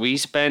much, we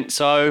spent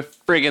so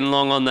friggin'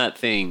 long on that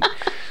thing.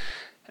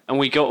 And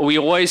we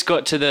always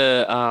got to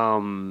the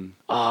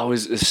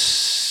was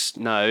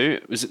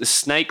it the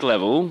snake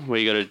level where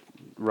you got to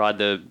ride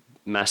the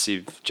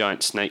massive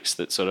giant snakes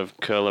that sort of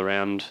curl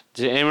around.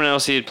 Did anyone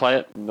else here play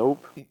it?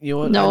 Nope. you know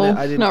what? No,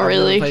 I didn't, not I've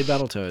really. never played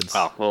Battletoads.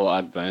 Oh, well,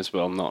 I may as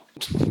well not.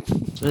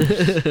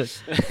 I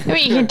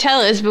mean, you can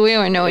tell us, but we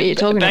don't know what you're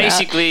talking about.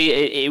 Basically,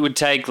 it would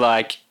take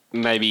like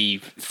maybe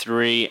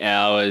 3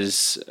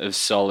 hours of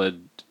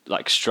solid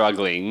like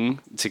struggling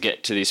to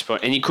get to this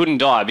point, and you couldn't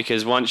die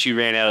because once you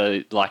ran out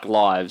of like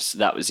lives,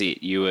 that was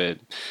it. You had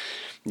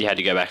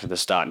to go back to the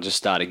start and just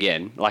start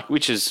again, like,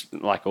 which is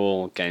like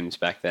all games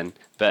back then.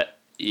 But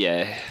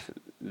yeah,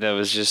 there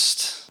was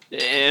just,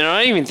 and I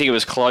don't even think it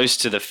was close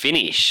to the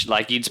finish.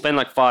 Like, you'd spend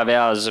like 5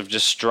 hours of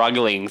just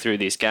struggling through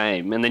this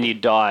game, and then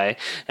you'd die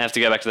and have to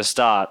go back to the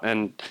start,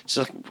 and it's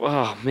like,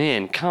 oh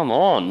man, come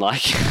on,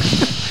 like.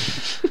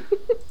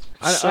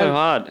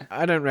 Hard.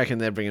 I don't reckon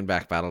they're bringing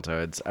back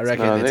Battletoads. I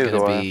reckon No, it's neither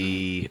going do to I.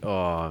 be...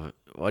 Oh,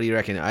 what do you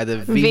reckon? Either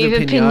Viva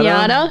Viva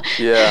Pinata?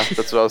 Yeah,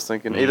 that's what I was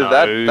thinking. Either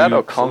No, that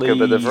or Conquer,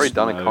 but they've already please,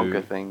 done a no.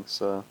 Conquer thing,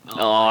 so...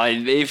 Oh,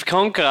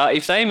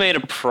 if they made a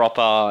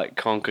proper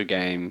Conquer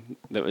game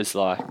that was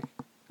like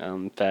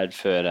Bad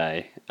Fur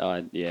Day,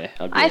 I'd be I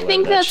all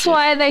think over that that's shit.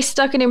 why they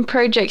stuck it in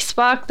Project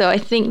Spark, though. I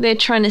think they're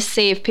trying to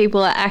see if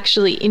people are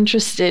actually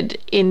interested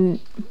in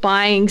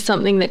buying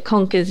something that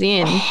Conquer's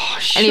in. Oh,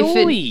 and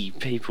surely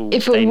people.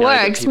 if they it know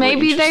that works, people are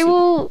maybe they interested.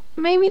 will.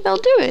 Maybe they'll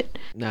do it.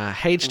 Nah,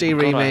 HD Oh,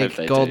 God, I remake, hope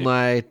they do.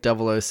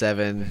 GoldenEye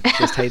 007.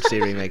 Just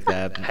HD remake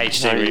that.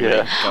 HD Oh, remake.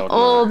 yeah. GoldenEye.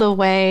 All the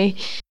way.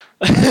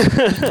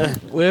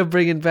 We're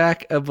bringing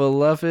back a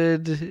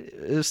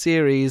beloved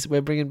series.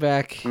 We're bringing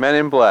back Men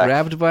in Black.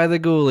 Grabbed by the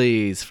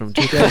Ghoulies from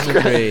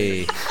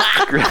 2003.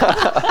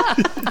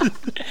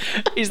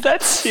 Is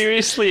that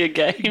seriously a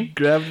game?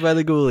 Grabbed by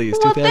the Ghoulies,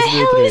 What the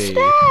hell is 2003.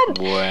 that?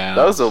 Wow.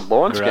 That was a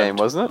launch Grabbed game,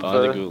 wasn't it? By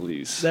the For-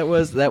 ghoulies. That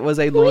was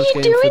a What launch are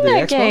you game for doing the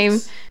that Xbox. game?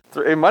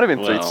 It might have been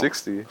Wow.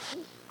 360.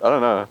 I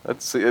don't know.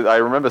 I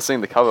remember seeing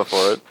the cover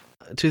for it.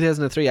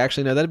 2003.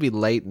 Actually, no, that'd be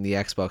late in the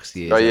Xbox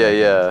years. Oh, I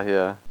yeah, reckon.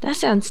 yeah. That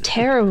sounds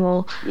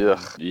terrible. Yeah.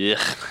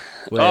 Yeah.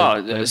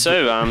 We're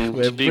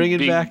We're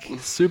bringing back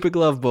Super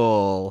Glove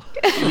Ball.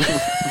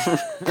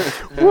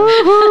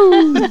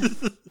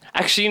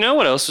 Actually, you know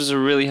what else was a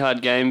really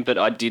hard game, but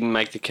I didn't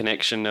make the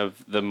connection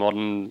of the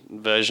modern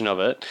version of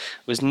it,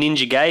 was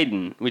Ninja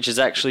Gaiden, which is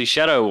actually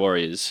Shadow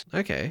Warriors.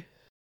 Okay.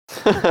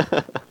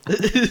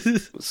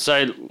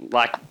 So,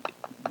 like,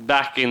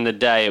 back in the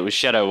day, it was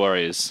Shadow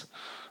Warriors,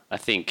 I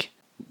think.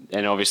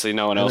 And obviously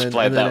no one else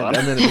played that one.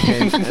 And then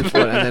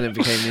it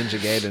became Ninja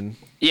Gaiden.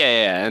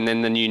 Yeah, and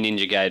then the new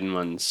Ninja Gaiden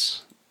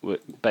ones were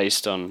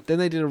based on... Then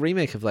they did a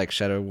remake of like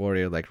Shadow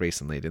Warrior like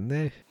recently, didn't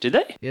they? Did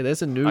they? Yeah,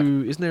 there's a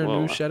new. Isn't there a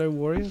Whoa. new Shadow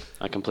Warrior?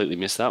 I completely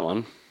missed that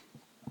one.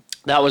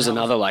 That was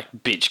another, like,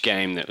 bitch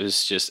game that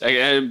was just...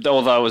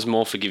 although it was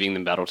more forgiving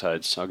than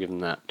Battletoads, I'll give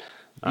them that.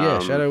 Yeah,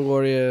 Shadow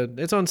Warrior.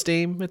 It's on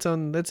Steam. It's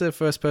a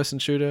first-person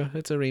shooter.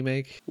 It's a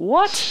remake.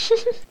 What?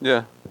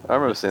 Yeah, I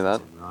remember seeing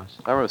that.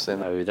 I remember seeing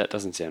that. No, that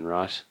doesn't sound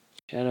right.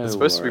 Shadow It's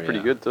supposed to be pretty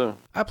Warrior. good, too.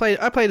 I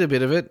played a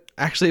bit of it.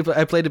 Actually,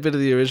 I played a bit of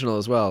the original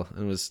as well,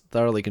 and was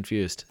thoroughly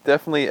confused.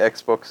 Definitely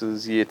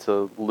Xbox's year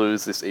to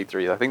lose this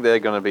E3. I think they're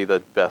going to be the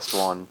best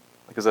one.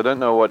 Because I don't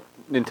know what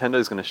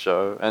Nintendo's going to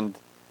show, and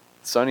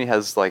Sony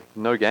has, like,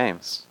 no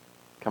games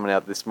coming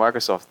out. This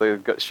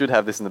Microsoft, should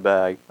have this in the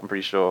bag, I'm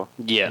pretty sure.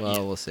 Yeah.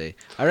 Well, we'll see.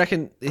 I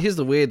reckon. Here's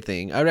the weird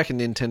thing. I reckon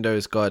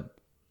Nintendo's got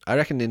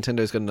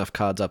enough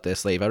cards up their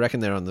sleeve. I reckon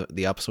they're on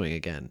the upswing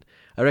again.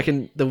 I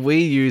reckon the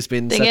Wii U's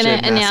been They're such a going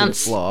to massive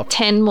announce flop.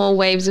 10 more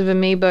waves of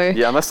Amiibo.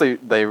 Yeah, unless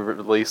they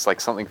release, like,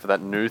 something for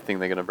that new thing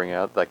they're going to bring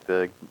out, like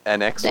the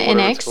NX The or whatever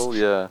NX? it's called.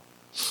 Yeah.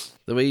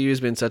 The Wii U's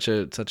been such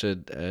a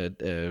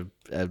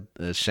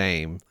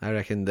shame. I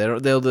reckon they're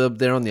on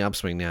the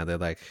upswing now. They're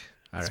like,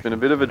 It's been a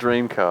bit of a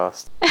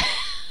Dreamcast.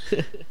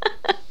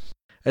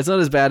 It's not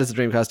as bad as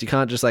the Dreamcast. You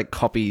can't just like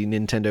copy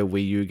Nintendo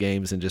Wii U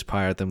games and just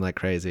pirate them like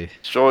crazy.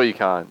 Sure you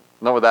can't.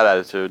 Not with that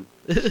attitude.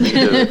 You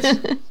did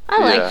it. I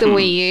like Yeah. the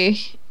Wii U.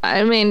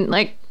 I mean,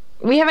 like,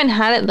 we haven't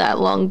had it that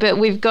long, but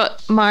we've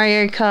got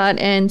Mario Kart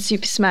and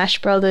Super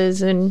Smash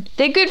Brothers, and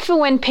they're good for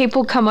when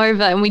people come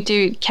over and we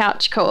do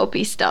couch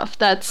co-op-y stuff.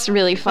 That's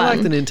really fun. I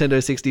like the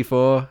Nintendo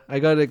 64. I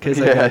got it because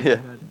Yeah,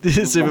 I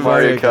got Super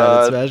Mario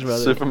Kart and Smash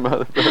Brothers. Super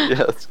Mario Kart,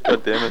 yes,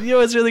 god damn it. You know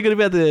what's really good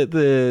about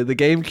the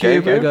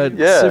GameCube? I got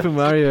Yeah. Super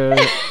Mario.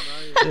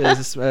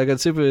 I got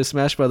Super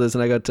Smash Brothers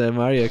and I got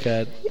Mario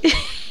Kart.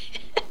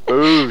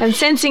 Ooh, I'm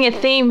sensing a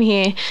theme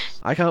here.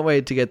 I can't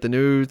wait to get the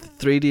new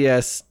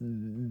 3DS,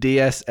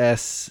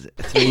 DSS,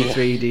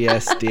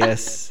 3DS,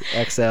 DS,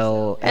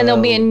 XL. And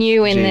there'll be a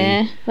new in G.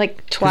 there, like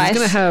 'Cause twice. It's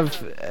gonna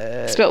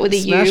have Spelled with a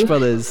Smash U.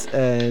 Brothers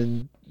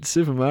and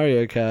Super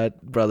Mario Kart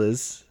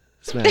Brothers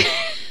Smash.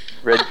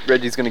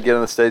 Reggie's gonna get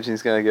on the stage and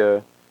he's gonna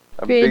go.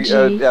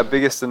 Reggie. Our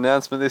biggest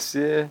announcement this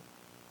year,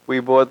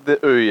 we bought the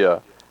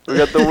Ouya. We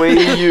got the Wii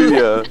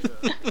Ouya.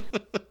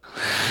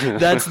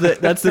 That's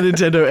the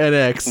Nintendo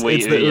NX. Wii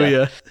it's the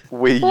Ouya. Ouya.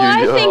 Wii Well,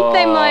 I Ouya. think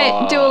they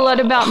might do a lot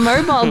about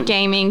mobile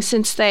gaming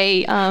since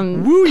they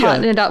Wooya.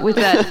 partnered up with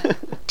that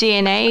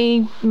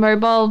DNA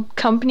mobile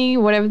company,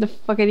 whatever the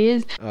fuck it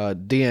is.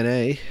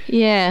 DNA.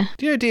 Yeah,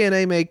 Do you know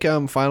DNA make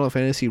Final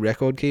Fantasy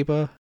Record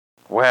Keeper?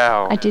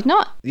 Wow. I did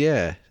not.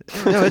 Yeah.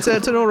 No, it's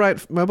an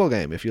alright mobile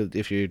game if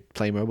you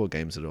play mobile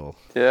games at all.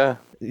 Yeah.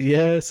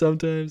 Yeah,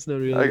 sometimes not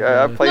really.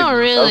 I played. Not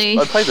really.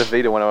 I played the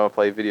Vita when I would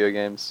play video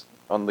games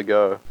on the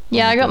go.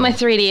 Yeah, I got my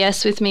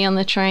 3DS with me on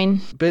the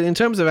train. But in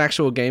terms of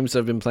actual games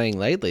I've been playing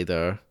lately,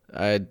 though,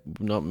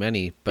 not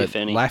many. But If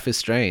any. Life is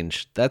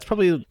Strange. That's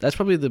probably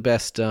the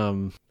best.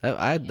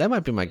 That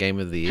might be my game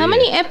of the year. How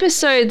many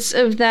episodes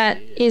of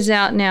that is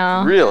out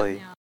now?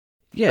 Really?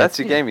 Yeah, That's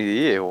your game of the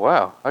year.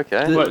 Wow.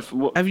 Okay. The-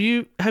 What- Have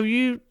you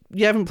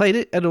haven't played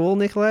it at all,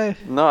 Nikolai?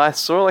 No, I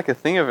saw like a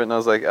thing of it and I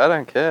was like, I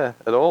don't care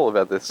at all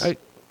about this.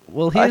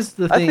 Well, here's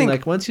the I thing. think-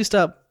 Like once you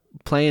start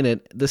playing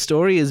it, the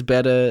story is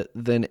better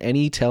than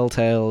any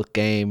Telltale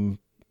game.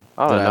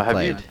 I don't that know. I've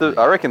Have you? played.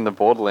 I reckon the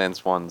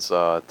Borderlands one's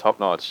top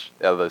notch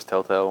out of those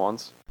Telltale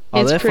ones.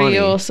 Oh, It's they're pretty funny.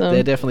 awesome.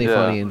 They're definitely Yeah.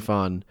 funny and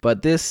fun.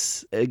 But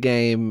this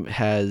game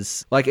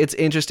has like it's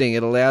interesting.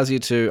 It allows you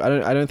to.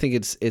 I don't think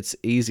it's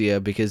easier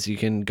because you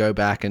can go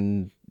back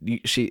and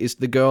she is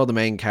the girl, the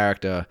main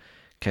character,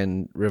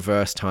 can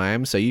reverse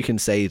time, so you can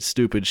say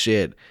stupid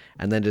shit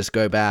and then just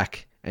go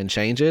back and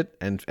change it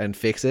and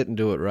fix it and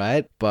do it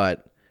right.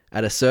 But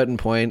at a certain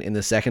point in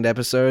the second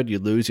episode, you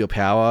lose your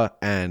power,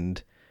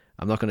 and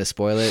I'm not going to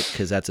spoil it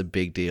because that's a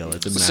big deal.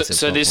 It's a massive.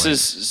 So plot this point.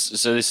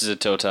 is a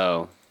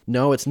Telltale.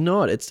 No, it's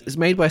not. It's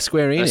made by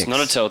Square Enix. It's not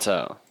a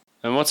Telltale.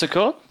 And what's it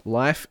called?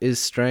 Life is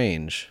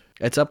Strange.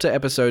 It's up to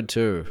episode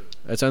 2.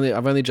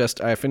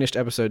 I finished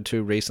episode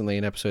 2 recently,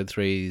 and episode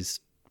 3's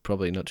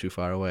probably not too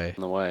far away.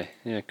 On the way.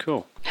 Yeah,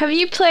 cool. Have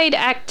you played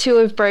Act 2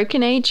 of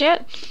Broken Age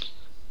yet?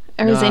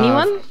 Or has No,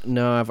 anyone?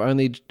 No, I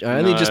only just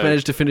No.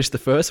 managed to finish the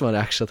first one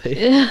actually.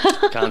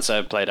 Can't say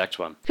I've played Act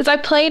 1. Because I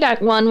played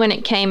Act 1 when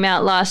it came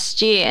out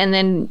last year, and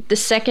then the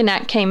second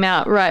act came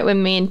out right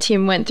when me and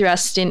Tim went through our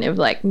stint of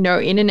like no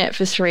internet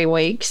for 3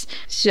 weeks.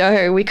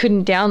 So we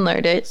couldn't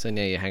download it. So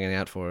now you're hanging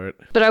out for it.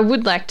 But I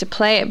would like to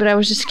play it, but I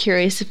was just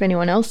curious if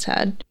anyone else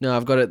had. No,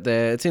 I've got it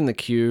there. It's in the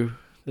queue.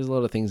 There's a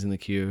lot of things in the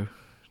queue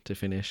to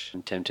finish.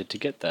 I'm tempted to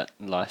get that.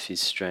 Life is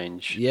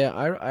Strange. Yeah,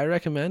 I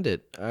recommend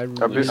it. I been-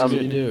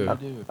 really do.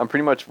 I'm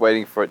pretty much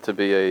waiting for it to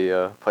be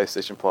a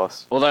PlayStation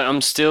Plus. Although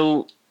I'm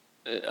still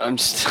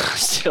haven't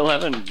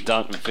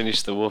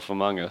finished The Wolf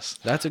Among Us.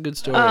 That's a good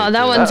story. Oh,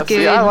 that too. one's See,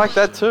 good. I like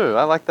that too.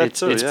 I like that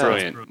It's too. it's yeah.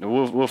 brilliant. The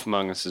Wolf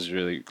Among Us is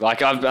really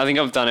like I think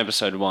I've done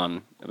episode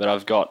 1, but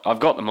I've got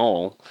them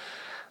all.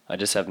 I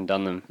just haven't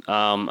done them.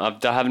 I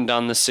haven't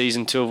done the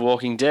season 2 of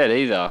Walking Dead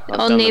either. I've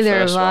Oh, done the neither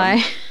have first I.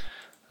 one.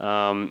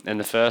 And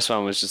the first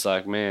one was just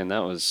like, man, that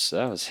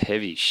was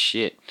heavy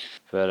shit.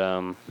 But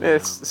Yeah,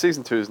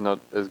 season 2 is not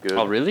as good.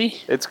 oh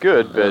really? It's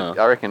good, but Oh.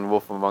 I reckon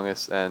Wolf Among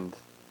Us and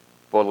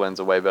Borderlands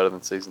are way better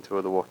than season 2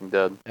 of The Walking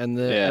Dead. And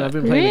Yeah. and I've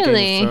been playing the Game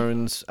Really? of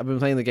Thrones. I've been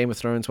playing the Game of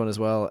Thrones one as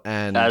well,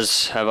 and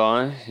As have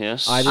I.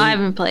 Yes. I I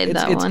haven't played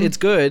it's, that it's, one. It's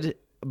good,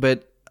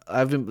 but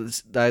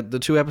the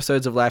 2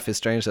 episodes of Life is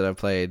Strange that I've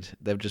played,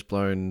 they've just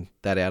blown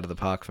that out of the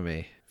park for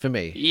me.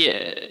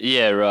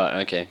 Yeah,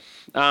 right, okay.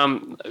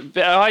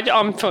 But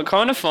I'm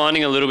kind of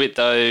finding a little bit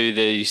though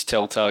these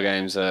Telltale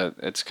games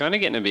it's kind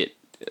of getting a bit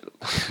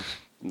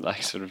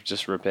like sort of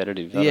just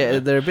repetitive. I don't Yeah, know.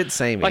 they're a bit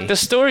samey. like the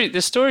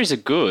stories are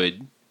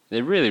good.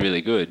 They're really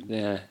really good.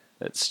 Yeah,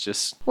 it's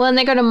just Well, and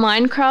they got a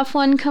Minecraft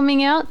one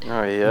coming out.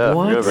 Oh yeah,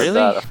 What? I forgot about Really?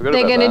 that. I forgot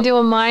They're about going to that. do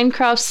a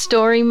Minecraft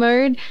story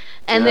mode,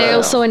 and they Yeah.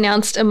 also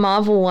announced a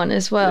Marvel one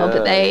as well.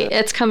 But Yeah.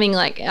 it's coming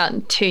like out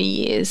in 2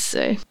 years,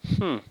 so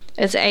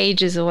it's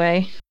ages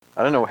away.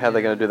 I don't know how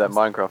they're going to do that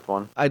Minecraft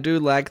one. I do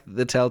like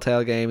the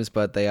Telltale games,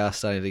 but they are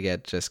starting to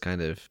get just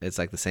kind of, it's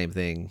like the same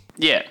thing.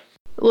 yeah,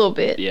 A little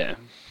bit. yeah.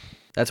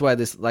 That's why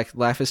this, like,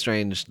 Life is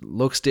Strange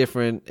looks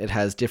different. It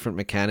has different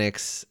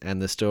mechanics,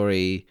 and the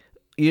story.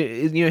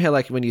 You know how,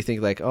 like, when you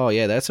think, like, oh,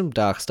 yeah, there's some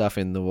dark stuff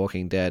in The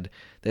Walking Dead.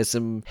 There's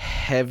some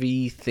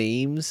heavy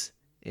themes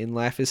in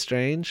Life is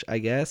Strange, I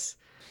guess.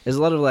 there's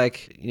a lot of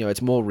like,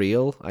 it's more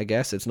real, I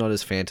guess. It's not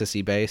as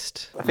fantasy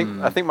based. I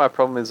think my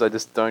problem is I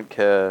just don't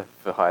care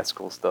for high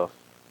school stuff.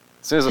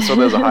 As soon as I saw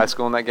there was a high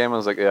school in that game, I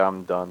was like, yeah,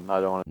 I'm done. I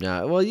don't want to.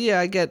 No, well,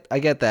 yeah, I get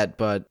that,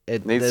 but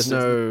Needs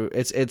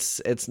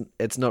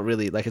it's not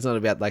really like, it's not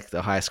about like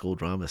the high school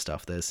drama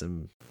stuff. There's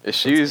some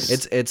issues.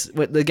 It's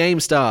the game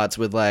starts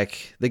with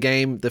like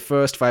the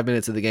first 5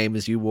 minutes of the game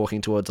is you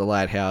walking towards a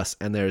lighthouse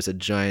and there is a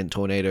giant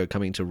tornado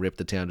coming to rip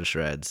the town to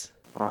shreds.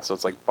 Oh, so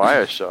it's like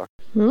BioShock.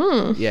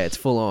 Yeah, it's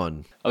full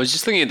on. I was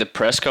just looking at the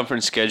press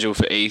conference schedule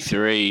for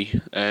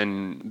E3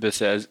 and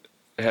Bethesda.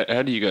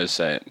 How do you guys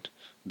say it?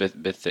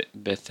 Bethesda.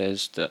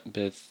 Bethesda?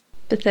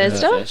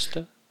 Bethesda.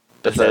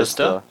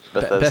 Bethesda.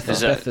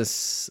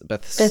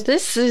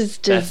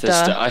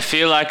 Bethesda. I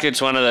feel like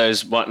it's one of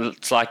those.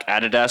 It's like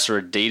Adidas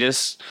or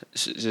Adidas.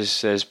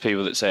 Just there's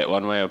people that say it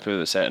one way or people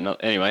that say it another.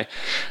 Anyway,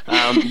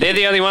 they're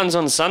the only ones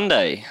on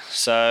Sunday,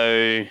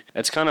 so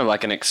it's kind of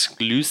like an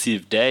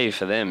exclusive day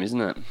for them,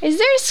 isn't it? Is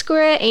there a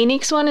Square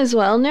Enix one as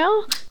well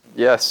now?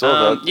 Yeah, I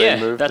saw that.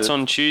 They that's moved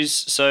on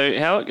Tuesday. So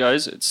how it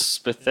goes, it's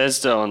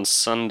Bethesda on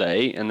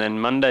Sunday, and then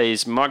Monday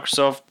is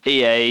Microsoft,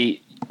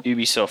 EA,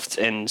 Ubisoft,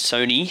 and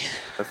Sony.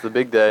 That's the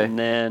big day. And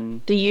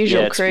then The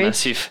usual it's crew.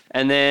 massive.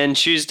 And then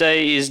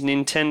Tuesday is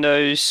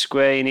Nintendo,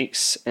 Square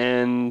Enix,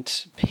 and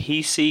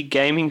PC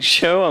Gaming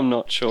Show. I'm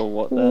not sure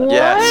what that.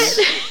 Yes.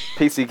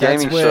 PC gaming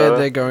That's where show.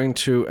 they're going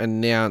to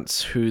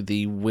announce who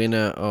the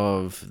winner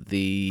of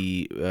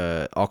the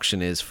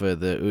auction is for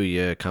the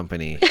Ouya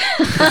company.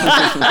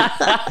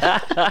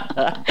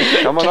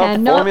 Come on up,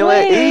 Cannot Formula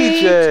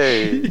wait.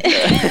 EJ.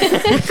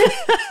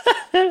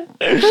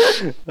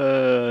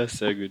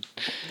 So good.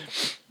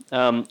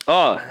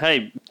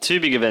 Hey, two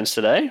big events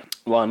today.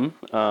 One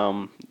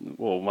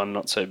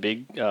not so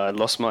big. I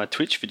lost my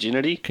Twitch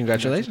virginity.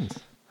 Congratulations.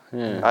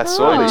 Yeah. I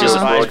saw that you were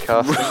I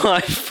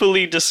broadcasting.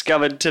 fully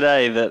discovered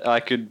today that I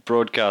could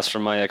broadcast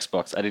from my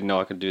Xbox. I didn't know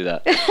I could do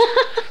that.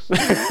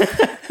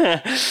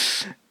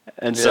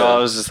 And so Yeah. I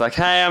was just like,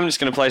 hey, I'm just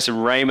going to play some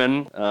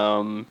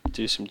Rayman,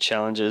 do some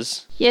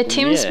challenges. Yeah,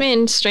 Tim's Yeah.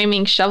 been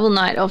streaming Shovel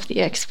Knight off the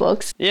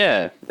Xbox.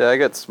 Yeah. Yeah, I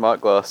got smart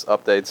glass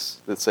updates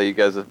that say you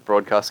guys are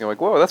broadcasting. I'm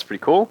like, whoa, that's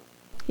pretty cool.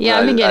 Yeah,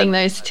 No, I've been getting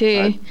I- those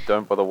too. I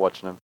don't bother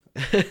watching them.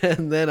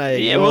 And then I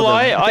Yeah, ignore well,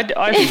 them.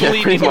 I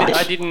fully pretty didn't, much.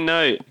 I didn't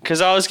know because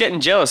I was getting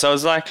jealous. I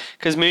was like,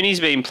 because Mooney's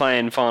been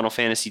playing Final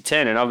Fantasy X,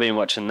 and I've been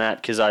watching that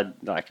because I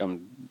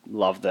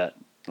love that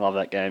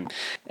game.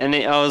 And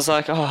I was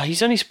like, oh,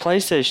 he's on his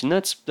PlayStation.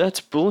 That's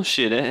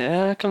bullshit.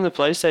 How come the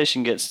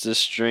PlayStation gets to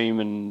stream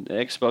and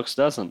Xbox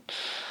doesn't?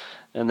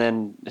 And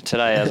then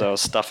today, as I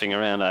was stuffing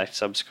around, I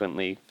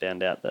subsequently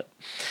found out that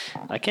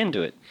I can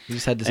do it. You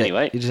just had to say.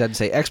 Anyway. You just had to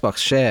say Xbox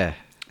share.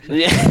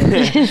 Yeah.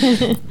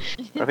 I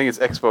think it's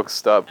Xbox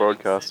Start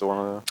Broadcast or one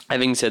of the.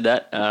 Having said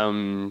that,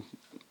 I'm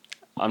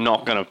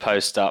not going to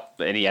post up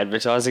any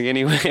advertising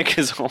anywhere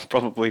because I'll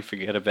probably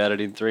forget about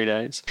it in 3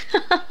 days.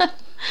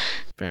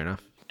 Fair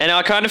enough. And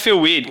I kind of feel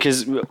weird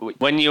because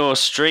when you're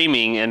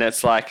streaming and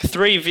it's like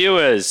 3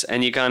 viewers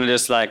and you're kind of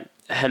just like,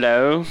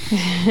 hello.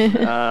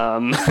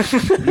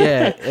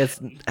 Yeah, it's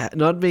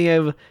not being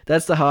able.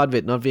 That's the hard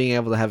bit. Not being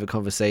able to have a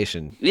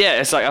conversation. Yeah,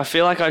 it's like I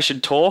feel like I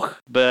should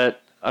talk,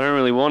 but I don't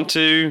really want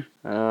to.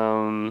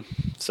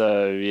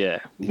 So yeah.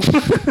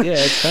 Yeah,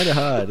 it's kind of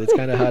hard. It's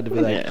kind of hard to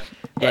be like.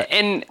 Yeah.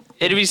 And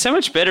it'd be so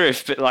much better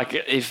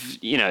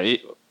if you know,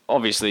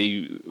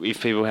 obviously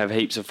if people have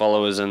heaps of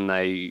followers and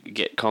they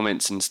get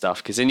comments and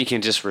stuff, because then you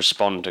can just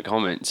respond to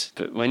comments.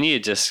 But when you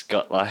just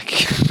got like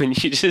when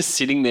you're just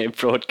sitting there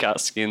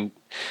broadcasting,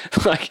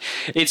 like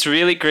it's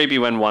really creepy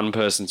when one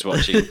person's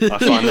watching. I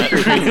find that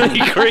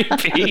really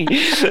creepy.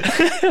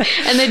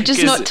 And they're just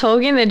 'Cause- not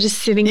talking, they're just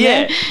sitting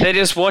Yeah, there. they're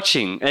just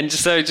watching, and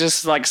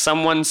just like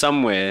someone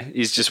somewhere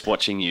is just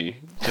watching you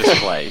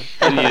just play,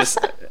 and you just,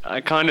 I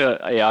get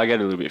a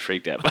little bit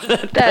freaked out by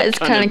that. That is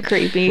kind of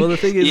creepy. Well, the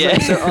thing is, Yeah.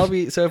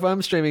 like, so if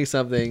I'm streaming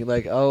something,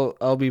 like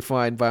I'll be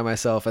fine by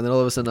myself, and then all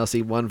of a sudden I'll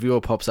see one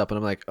viewer pops up, and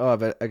I'm like,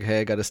 oh, I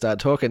got to start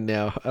talking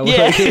now.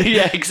 Yeah,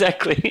 yeah,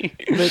 exactly.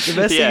 But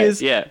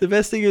the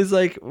best thing is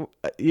like,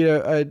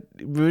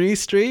 Mooney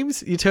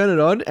streams, you turn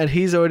it on and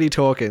he's already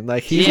talking.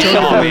 Like he's Yeah.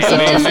 talking Oh, about man. It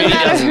himself. doesn't Mooney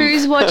matter doesn't-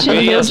 who's watching,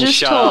 He he'll doesn't just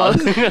shut talk.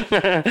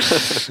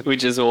 up.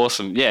 Which is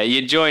awesome. Yeah,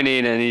 you join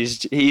in and he's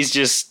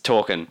just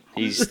talking.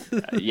 He's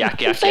yak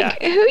yak It's like,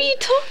 yak. who are you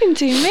talking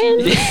to, man?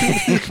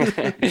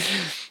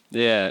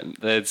 Yeah,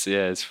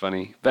 it's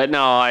funny. But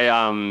no,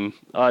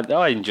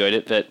 I enjoyed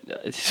it, but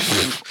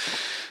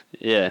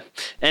yeah.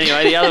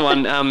 Anyway, the other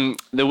one,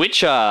 The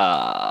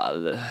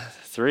Witcher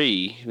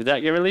 3, did that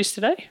get released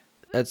today?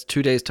 That's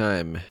 2 days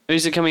time.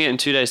 Is it coming out in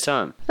 2 days'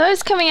 time?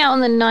 Those coming out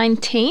on the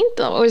 19th,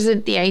 or is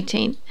it the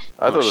 18th?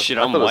 I thought it was, shit,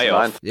 I I'm thought it was way the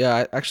off. 9th.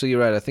 Yeah, actually,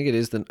 you're right. I think it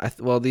is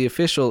the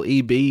official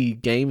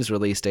EB Games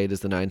release date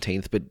is the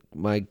 19th, but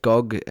my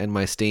GOG and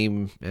my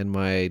Steam and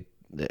my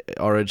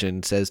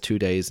Origin says 2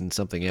 days and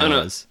something Oh,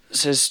 no. hours. It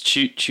says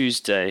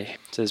Tuesday.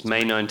 It says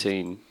May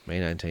 19. May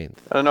 19th.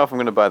 I don't know if I'm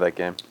going to buy that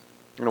game.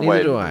 I'm going to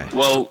Neither wait. do I.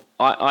 Well,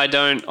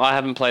 I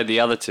haven't played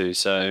the other two,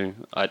 so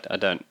I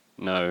don't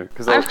No.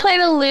 I've played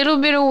a little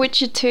bit of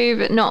Witcher 2,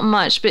 but not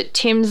much. But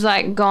Tim's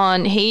like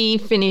gone. I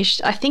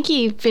think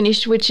he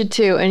finished Witcher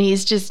 2 and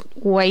he's just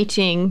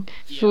waiting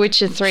for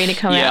Witcher 3 to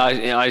come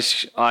out. Yeah,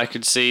 I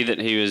could see that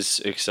he was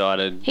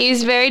excited.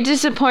 He's very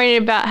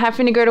disappointed about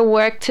having to go to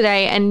work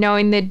today and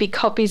knowing there'd be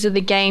copies of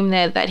the game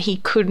there that he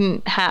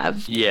couldn't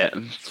have. Yeah,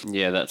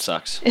 that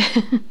sucks.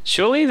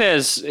 Surely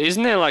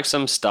isn't there like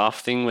some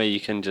staff thing where you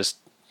can just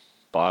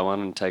buy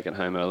one and take it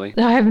home early?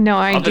 I have no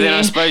idea. But then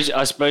I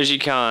suppose you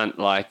can't,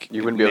 like,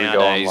 you wouldn't be able to go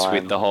nowadays online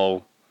with the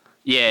whole.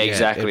 Yeah,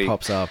 exactly. It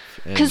pops up.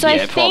 Because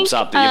it pops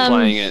up that you're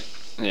playing it.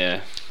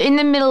 Yeah. In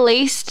the Middle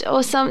East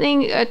or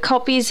something,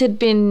 copies had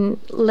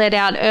been let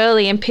out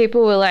early and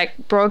people were like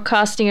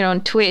broadcasting it on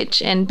Twitch,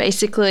 and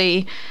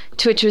basically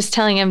Twitch was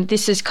telling them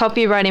this is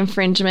copyright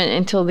infringement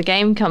until the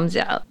game comes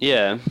out.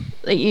 Yeah.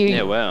 Like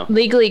you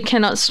legally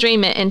cannot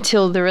stream it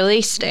until the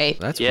release date.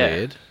 That's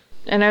weird.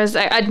 And I was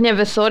like, I'd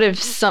never thought of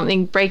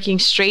something breaking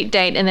street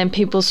date and then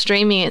people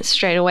streaming it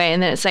straight away,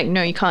 and then it's like,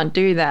 no, you can't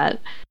do that.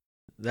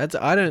 I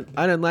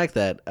don't like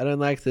that. I don't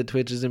like that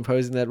Twitch is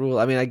imposing that rule.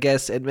 I mean, I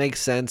guess it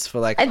makes sense for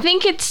like. I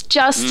think it's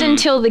just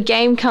until the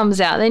game comes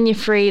out. Then you're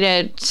free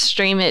to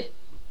stream it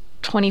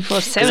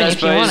 24/7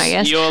 if you want, I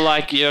guess.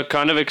 You're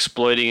kind of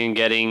exploiting and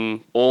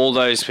getting all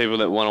those people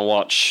that want to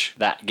watch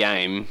that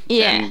game.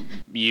 Yeah. And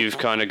you've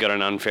kind of got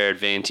an unfair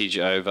advantage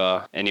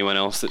over anyone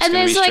else that's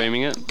going to be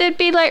streaming it. There'd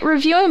be like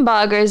review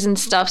embargoes and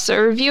stuff.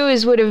 So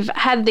reviewers would have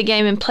had the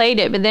game and played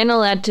it, but they're not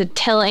allowed to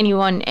tell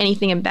anyone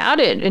anything about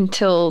it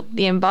until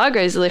the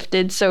embargo's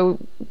lifted. So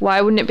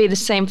why wouldn't it be the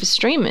same for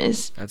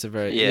streamers? That's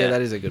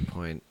that is a good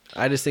point.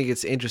 I just think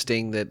it's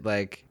interesting that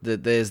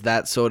there's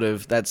that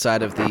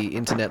side of the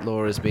internet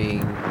law as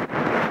being.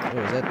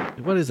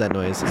 What is that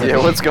noise?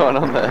 What's going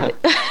on there?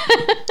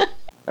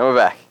 And we're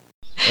back.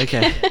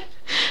 Okay.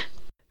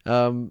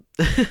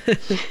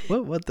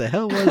 What the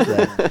hell was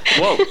that?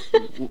 Well,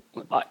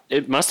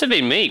 it must have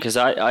been me because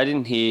I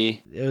didn't hear.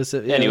 It was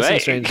some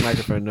strange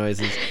microphone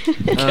noises.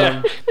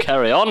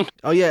 Carry on.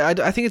 Oh yeah,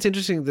 I think it's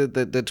interesting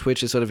that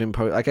Twitch is sort of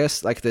imposed. I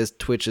guess like there's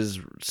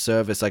Twitch's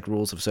service, like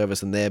rules of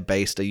service, and they're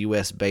a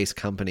US based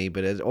company.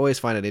 But I always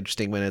find it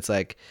interesting when it's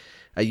like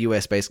a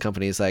US based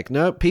company is like,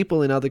 no,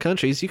 people in other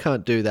countries, you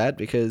can't do that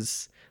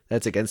because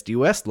that's against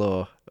US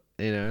law.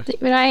 You know.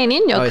 But I ain't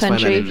in your country. I always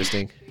find that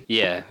interesting.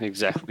 Yeah,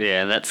 exactly.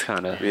 Yeah, that's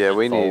kind of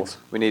we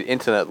need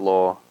internet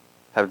law.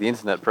 Have the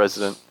internet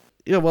president.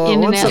 Yeah, well,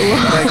 internet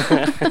law.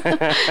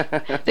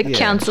 The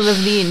Council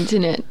of the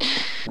Internet.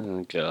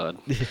 Oh God.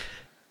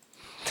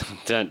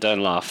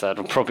 Don't laugh.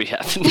 That'll probably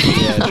happen.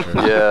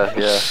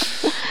 Yeah.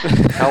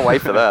 Can't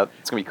wait for that.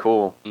 It's gonna be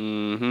cool.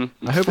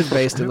 Mm-hmm. I hope it's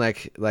based in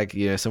like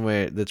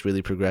somewhere that's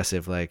really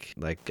progressive, like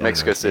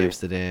Mexico City,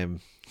 Amsterdam.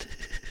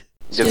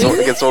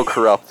 It gets all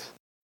corrupt.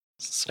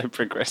 So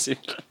progressive.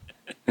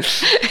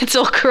 It's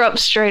all corrupt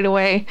straight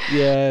away.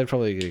 Yeah, it'd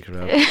probably get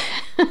corrupt.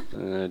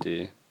 Oh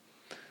dear.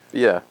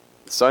 Yeah,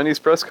 Sony's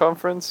press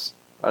conference.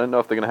 I don't know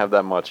if they're going to have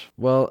that much.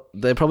 Well,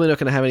 they're probably not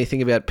going to have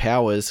anything about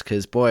Powers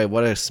because, boy,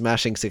 what a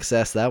smashing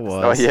success that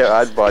was. Oh, yeah,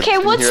 I'd buy it. Okay,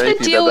 what's the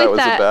deal with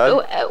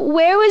that?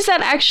 Where was that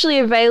actually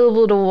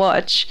available to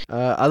watch?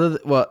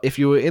 If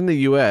you were in the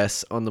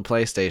US on the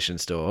PlayStation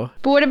Store.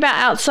 But what about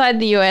outside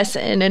the US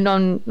and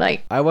on,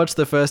 like... I watched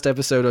the first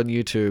episode on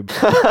YouTube.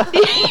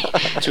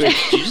 Did you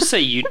just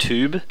say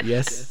YouTube?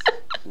 Yes.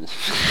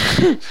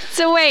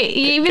 So wait,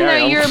 even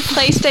though you're a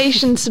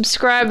PlayStation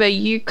subscriber,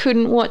 you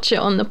couldn't watch it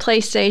on the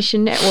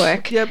PlayStation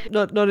Network? Yep,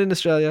 not in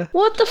Australia.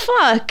 What the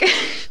fuck?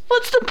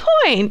 What's the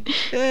point?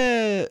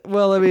 Yeah,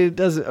 well, I mean,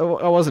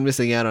 I wasn't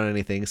missing out on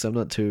anything, so I'm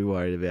not too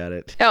worried about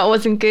it. Oh, it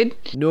wasn't good?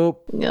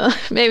 Nope.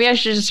 Maybe I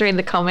should just read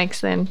the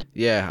comics then.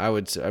 Yeah,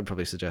 I'd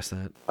probably suggest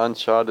that.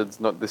 Uncharted's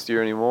not this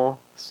year anymore,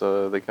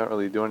 so they can't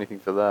really do anything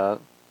for that.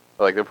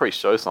 Like, they'll probably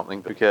show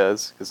something, but who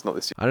cares? Because it's not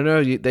this year. I don't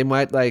know. They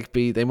might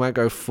they might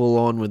go full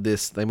on with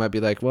this. They might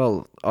be like,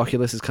 well,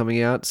 Oculus is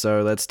coming out,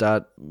 so let's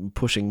start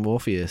pushing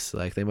Morpheus.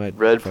 Like, they might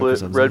red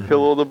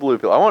pill or the blue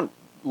pill. I want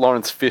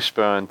Lawrence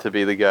Fishburne to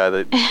be the guy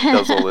that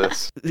does all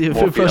this.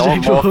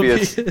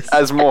 Morpheus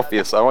as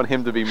Morpheus. I want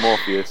him to be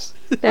Morpheus.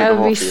 That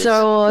would be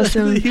so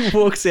awesome. He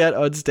walks out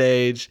on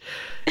stage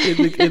in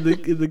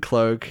the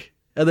cloak.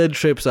 And then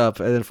trips up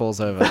and then falls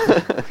over.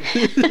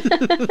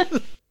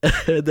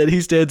 And then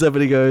he stands up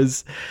and he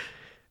goes,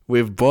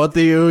 "We've bought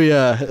the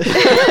Ouya."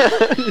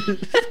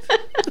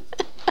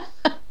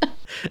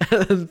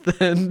 and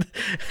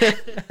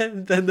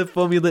then the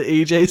Formula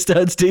EJ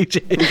starts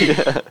DJing.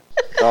 Yeah.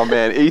 Oh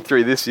man,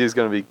 E3 this year's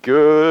going to be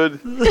good.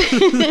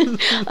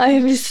 I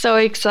am so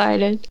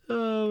excited.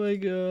 Oh my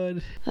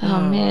god. Oh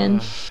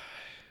man.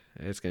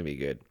 It's going to be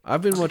good.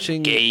 I've been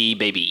watching... Gay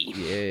baby.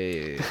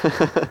 Yeah.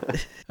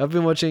 I've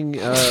been watching...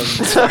 Yeah,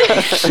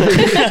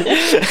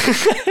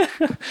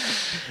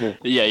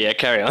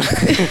 carry on.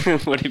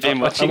 What have you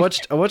been watching?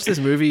 I watched this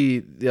movie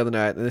the other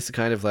night, and this is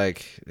kind of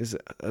like... It's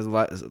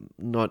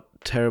not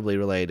terribly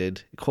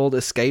related, called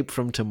Escape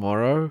from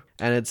Tomorrow,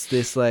 and it's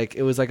this like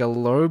it was like a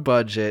low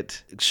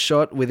budget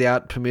shot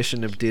without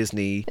permission of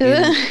Disney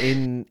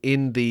in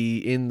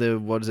the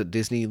what is it,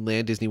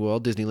 Disneyland, Disney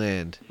World,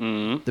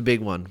 Disneyland, the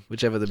big one,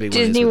 whichever the big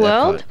Disney one is.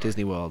 World?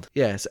 Disney World.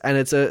 Yes, and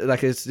it's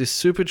it's this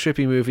super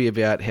trippy movie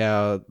about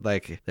how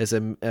like there's a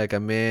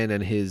man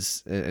and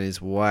his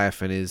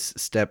wife and his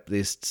step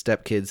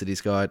kids that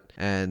he's got,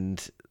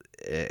 and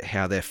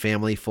how their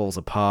family falls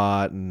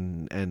apart,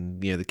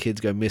 and you know the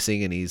kids go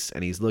missing, and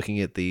he's looking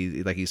at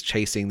he's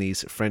chasing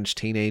these French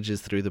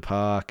teenagers through the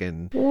park,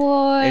 and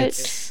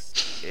What?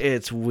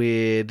 it's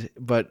weird,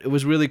 but it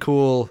was really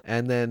cool.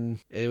 And then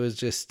it was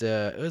just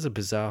it was a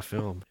bizarre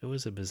film. It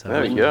was a bizarre.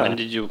 There we film.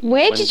 go.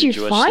 Where when did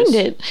you watch find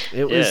this? it?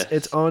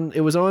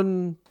 It was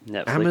on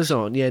Netflix?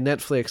 Amazon. Yeah,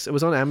 Netflix. It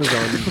was on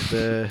Amazon.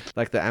 the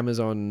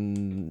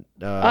Amazon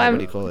what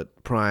do you call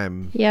it?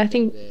 Prime. Yeah, I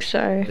think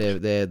so.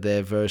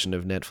 Their version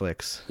of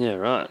Netflix. Yeah,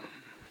 right.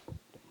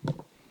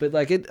 But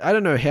like I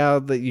don't know how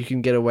that you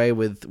can get away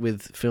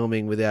with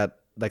filming without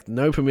like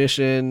no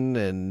permission,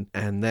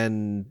 and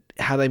then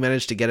how they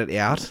managed to get it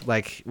out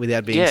like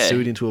without being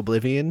sued into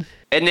oblivion.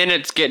 And then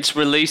it gets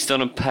released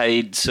on a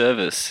paid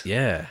service.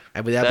 Yeah,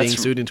 and without being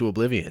sued into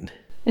oblivion.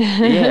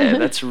 Yeah,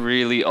 that's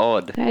really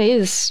odd. That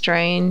is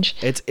strange.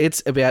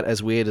 It's about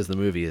as weird as the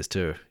movie is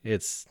too.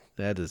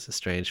 That is a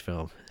strange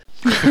film.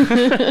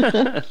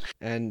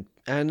 and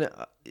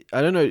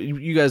I don't know.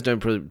 You guys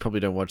probably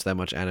don't watch that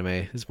much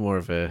anime. It's more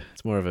of a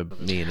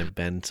me and a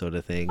Ben sort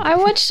of thing. I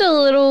watched a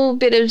little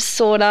bit of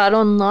Sword Art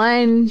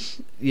Online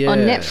on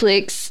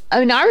Netflix. I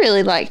mean, I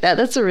really like that.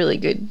 That's a really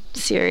good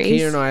series.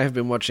 Kia and I have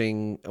been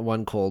watching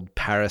one called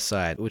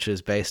Parasite, which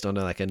is based on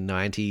a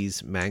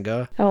 90s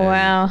manga. Oh,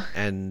 wow.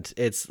 And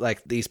it's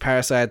like these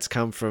parasites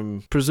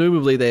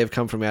presumably they have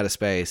come from outer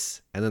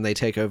space, and then they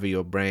take over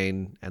your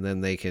brain, and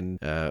then they can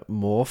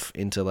morph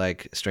into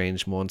like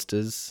strange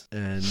monsters,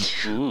 and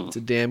it's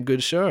a damn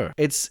good show.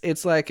 It's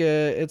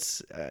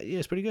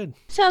pretty good.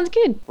 Sounds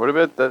good. What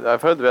about that?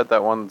 I've heard about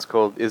that one that's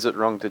called "Is It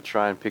Wrong to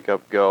Try and Pick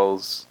Up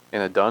Girls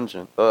in a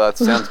Dungeon?" Oh, that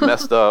sounds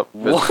messed up.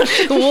 What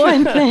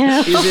the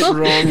hell? Is it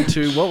wrong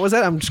to what was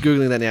that? I'm just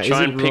googling that now.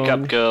 Try is and it pick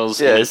wrong? up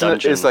girls Yeah, in a isn't it?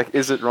 dungeon. It's like,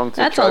 is it wrong to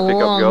That's try a and pick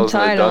up long girls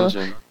title. in a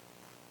dungeon?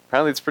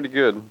 Apparently, it's pretty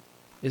good.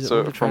 Is it So,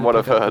 wrong to try from to what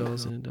pick I've up heard.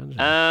 girls in a dungeon?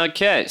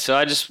 Okay, so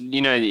I just, you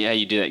know how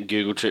you do that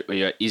Google trip where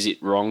you're, is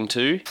it wrong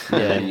to? Yeah.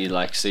 And then you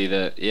like see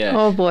the,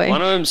 Oh, boy.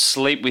 One of them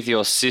sleep with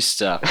your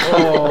sister.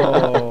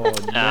 Oh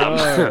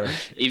no!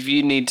 If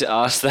you need to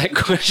ask that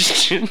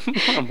question,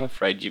 I'm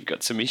afraid you've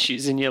got some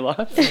issues in your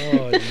life.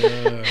 Oh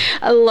no!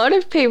 A lot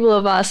of people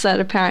have asked that,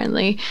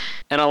 apparently.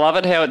 And I love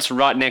it how it's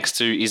right next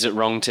to, is it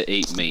wrong to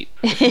eat meat?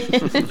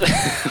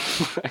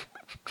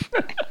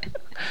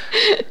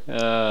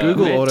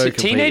 Google autocomplete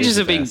teenagers is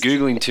the have been best.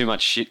 Googling too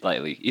much shit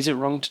lately. Is it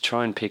wrong to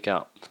try and pick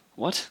up?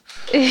 What?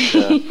 Is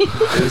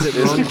it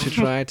wrong to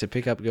try to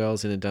pick up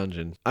girls in a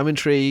dungeon? I'm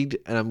intrigued,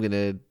 and I'm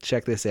gonna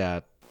check this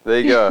out. There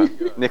you go.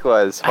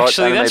 Nikolai's hot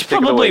Actually, anime that's pick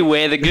of the probably week.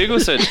 where the Google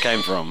search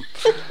came from.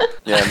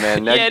 Yeah,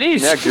 man. Now, Yeah, it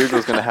is. Now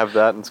Google's going to have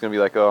that, and it's going to be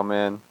like, oh,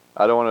 man,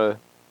 I don't want to...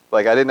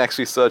 Like, I didn't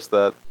actually search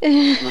that.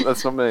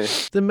 That's not me.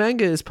 The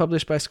manga is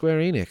published by Square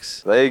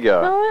Enix. There you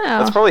go. Oh, wow.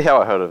 That's probably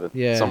how I heard of it.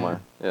 Yeah. Somewhere.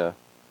 Yeah.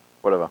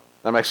 Whatever.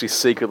 I'm actually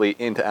secretly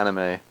into anime.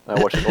 I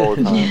watch it all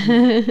the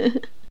time.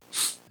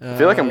 I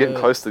feel like I'm getting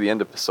close to the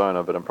end of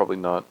Persona, but I'm probably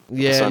not.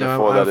 Yeah, Persona no,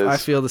 4, that is. I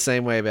feel the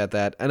same way about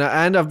that, and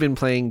I've been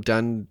playing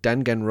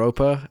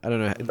Danganronpa. I don't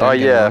know. Oh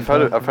yeah,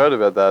 Danganronpa. I've heard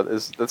about that.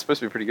 That's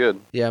supposed to be pretty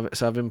good. Yeah,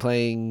 so I've been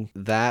playing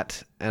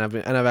that, and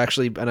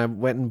I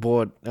went and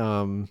bought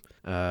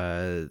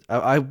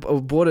I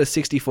bought a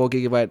 64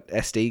 gigabyte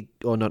SD,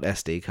 or not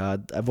SD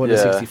card. I bought a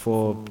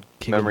 64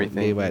 Memory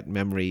thing. gigabyte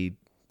memory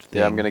thing.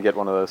 Yeah, I'm gonna get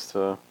one of those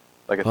too.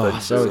 Like a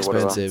 32 so or whatever.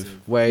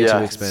 expensive, way Yeah,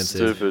 too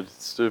expensive.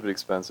 Stupid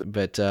expensive.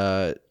 But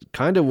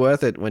kind of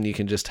worth it when you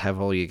can just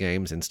have all your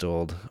games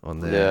installed on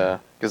there. Yeah,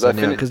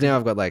 because now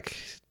I've got like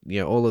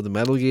all of the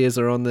Metal Gears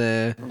are on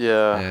there.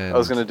 Yeah, I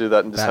was gonna do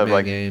that and just Batman have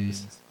like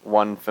games.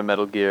 one for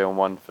Metal Gear and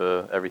one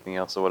for everything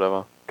else or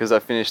whatever. Because I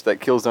finished that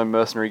Killzone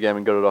Mercenary game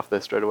and got it off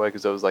there straight away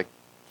because that was like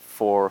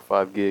 4 or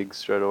 5 gigs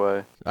straight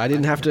away. I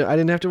didn't have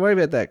to worry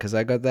about that because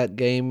I got that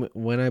game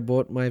when I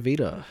bought my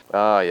Vita.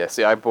 Ah, yeah.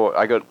 See, I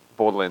got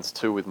Borderlands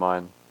 2 with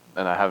mine,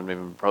 and I haven't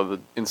even bothered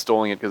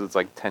installing it because it's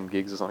like 10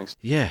 gigs or something.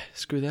 Yeah,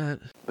 screw that.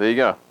 There you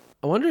go.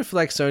 I wonder if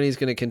like Sony's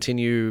going to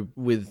continue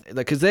with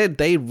because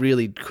they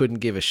really couldn't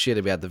give a shit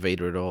about the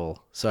Vita at all.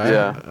 So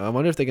Yeah. I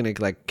wonder if they're going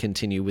to like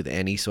continue with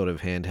any sort of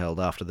handheld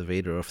after the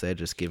Vita, or if they're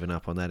just giving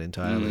up on that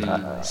entirely.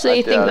 So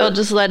you think doubt they'll it.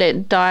 just let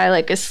it die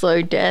like a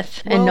slow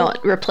death and Well,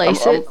 not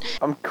replace it?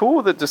 I'm cool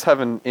with it just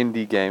having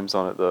indie games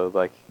on it though.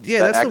 Like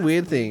Yeah, that's the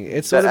weird thing.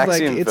 It's sort that of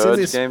like Axiom it's in Verge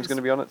this. game's going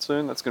to be on it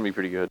soon. That's going to be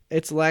pretty good.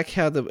 It's like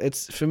how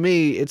for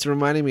me, it's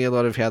reminding me a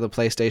lot of how the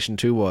PlayStation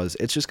 2 was.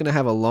 It's just going to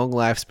have a long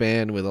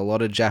lifespan with a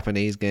lot of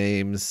Japanese games.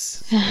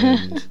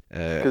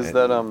 Because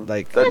that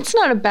like that- That's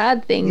not a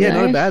bad thing, yeah,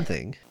 though. not a bad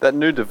thing. That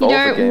new You Devolver don't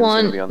game's going to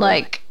want be on there.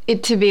 like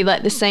it to be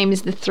like the same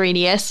as the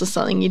 3DS or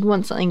something. You'd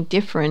want something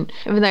different,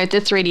 even though the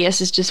 3DS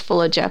is just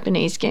full of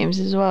Japanese games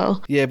as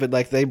well. Yeah, but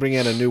like they bring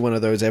out a new one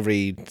of those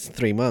every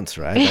 3 months,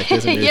 right? Like,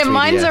 there's a new Yeah,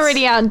 mine's 3DS.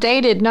 already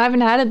outdated and I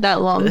haven't had it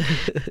that long.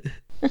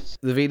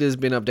 The Vita's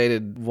been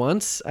updated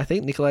once. I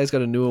think Nikolai's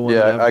got a newer one.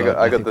 Yeah, than I've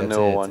I got think the that's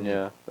newer it. one.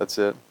 Yeah, that's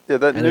it. Yeah,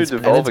 that And new it's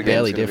Devolver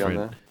barely game's gonna be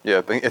on different. there.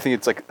 Yeah, I think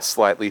it's like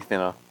slightly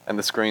thinner, and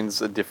the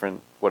screens are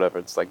different. Whatever,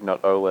 it's like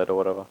not OLED or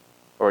whatever,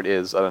 or it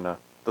is. I don't know.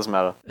 Doesn't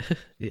matter.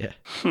 Yeah.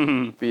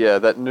 But yeah,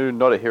 that new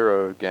Not a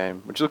Hero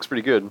game, which looks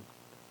pretty good,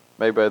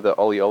 made by the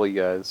Ollie Ollie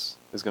guys,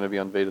 is going to be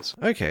on Vita.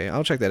 Okay,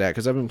 I'll check that out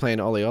because I've been playing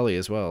Ollie Ollie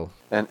as well.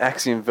 And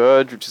Axiom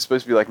Verge, which is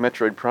supposed to be like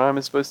Metroid Prime,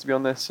 is supposed to be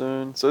on there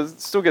soon. So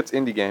it still gets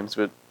indie games,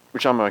 but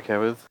which I'm okay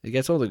with. It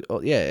gets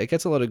it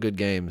gets a lot of good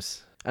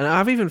games. And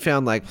I've even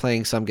found like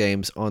playing some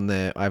games on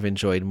there I've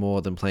enjoyed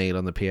more than playing it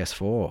on the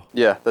PS4.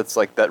 Yeah, that's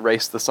like that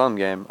Race the Sun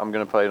game. I'm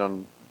going to play it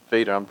on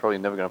Vita. I'm probably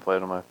never going to play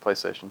it on my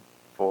PlayStation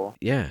 4.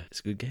 Yeah, it's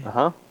a good game.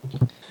 Uh-huh.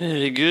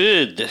 Very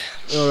good.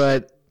 All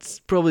right, it's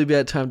probably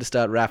about time to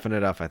start wrapping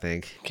it up, I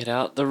think. Get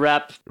out the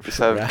rap. Just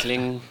have-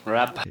 Cling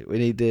rap. We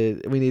need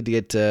to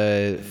get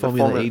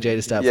Formula EJ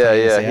to start Yeah,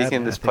 playing us yeah, he out,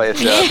 can I just think. play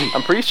us out.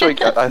 I'm pretty sure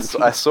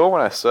I saw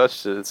when I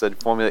searched it, it said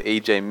Formula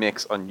EJ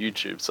Mix on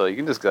YouTube, so you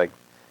can just like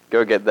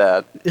go get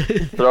that,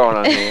 throw it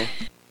on here.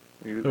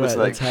 All It's right,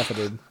 like that's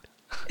happening.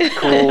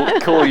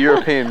 cool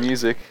European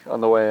music on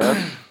the way out.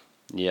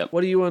 Yep.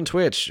 What are you on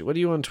Twitch?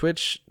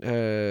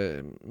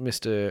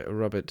 Mr.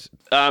 Robert?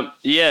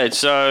 Yeah,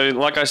 so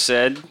like I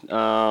said,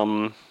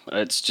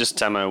 it's just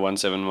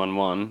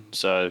Tamo1711.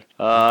 So,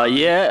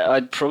 yeah,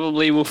 I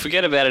probably will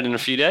forget about it in a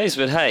few days,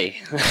 but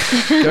hey.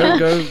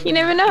 Go. You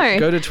never know.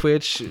 Go to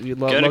Twitch. You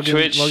Go to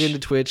Twitch. Log into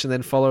Twitch, and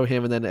then follow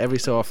him. And then every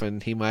so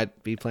often, he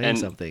might be playing And-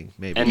 something.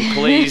 Maybe. And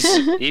please,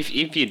 if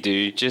you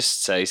do,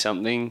 just say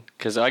something,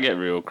 because I get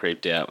real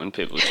creeped out when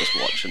people are just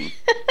watching.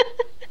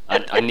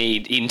 I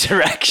need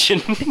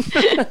interaction.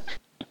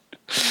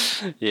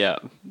 Yeah.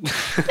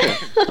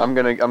 I'm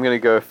gonna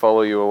go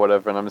follow you or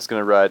whatever, and I'm just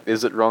gonna write,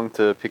 "Is it wrong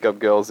to pick up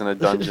girls in a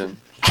dungeon?"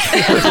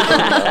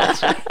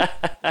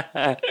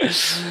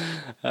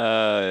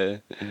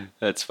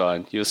 That's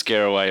fine. You'll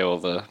scare away all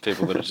the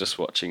people that are just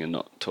watching and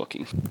not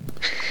talking.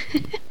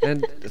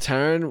 And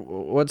Taryn,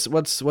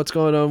 what's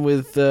going on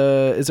with?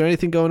 Is there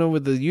anything going on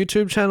with the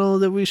YouTube channel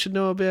that we should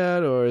know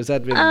about, or has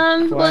that been?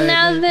 Well, quiet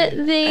now lately? that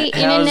the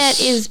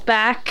internet is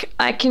back,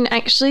 I can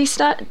actually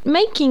start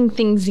making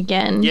things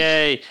again.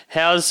 Yay!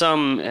 How's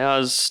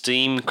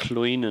Steam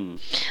cleaning?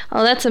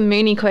 Oh, that's a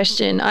Mooney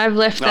question. I've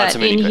left No, it's that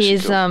a Mooney in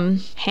his question,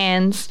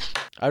 hands.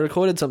 I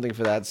recorded something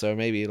for that, so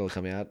maybe it'll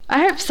come out. I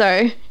hope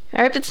so.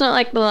 I hope it's not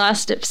like the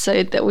last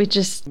episode that we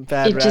just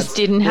just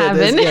didn't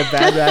happen.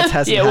 Bad rats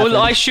hasn't Yeah, well,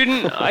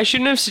 happened. I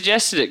shouldn't have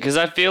suggested it because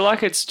I feel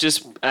like it's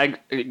just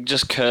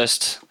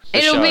cursed. the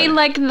It'll be show.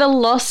 like the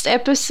lost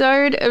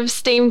episode of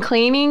Steam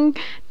cleaning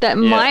that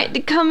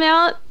might come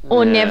out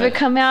or Yeah. never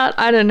come out.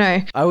 I don't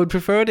know. I would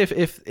prefer it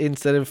if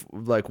instead of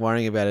like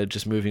worrying about it,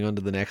 just moving on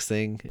to the next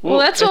thing. Well,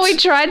 that's what we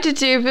it's- tried to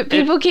do, but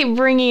people keep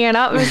bringing it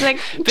up. It's like,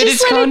 But just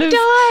it's let kind it of-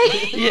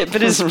 die. Yeah,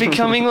 but it's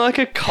becoming like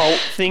a cult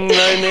thing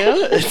though now.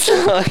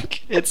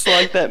 It's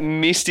like that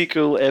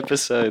mystical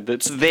episode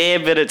that's there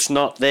but it's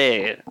not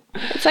there.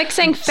 It's like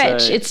saying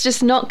fetch. So- It's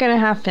just not going to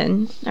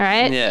happen. All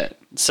right? Yeah.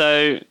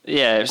 So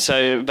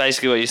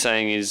basically what you're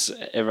saying is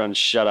everyone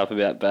shut up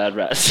about bad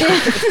rats.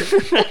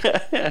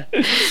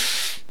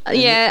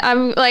 Yeah,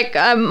 I'm like,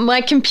 my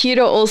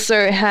computer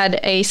also had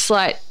a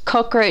slight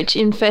cockroach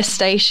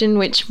infestation,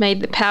 which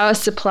made the power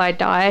supply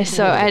die.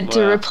 So I had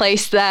to wow.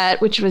 replace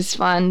that, which was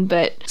fun,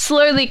 but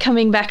slowly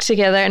coming back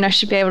together, and I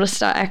should be able to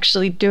start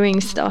actually doing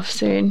stuff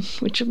soon,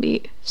 which will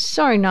be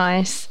so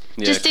nice.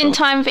 Yeah, Just in cool.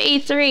 time for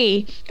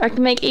E3. I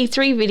can make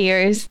E3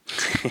 videos.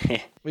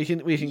 We can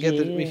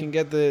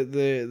get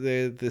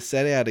the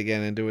set out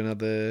again and do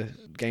another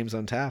games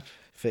on tap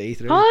for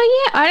E3.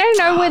 Oh yeah, I don't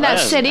know where that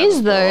set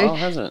is though.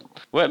 Has it?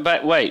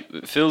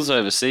 Wait, Phil's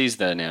overseas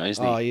though now,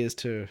 isn't he? Oh, he is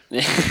too.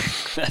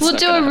 We'll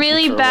do a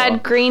really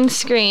bad green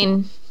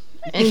screen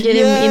and get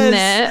him in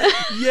there.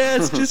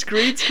 Yes, just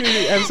green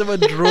screen. Have someone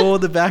draw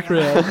the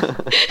background.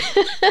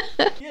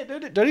 Yeah,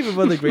 don't even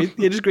bother green.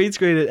 Yeah, just green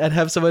screen it and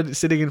have someone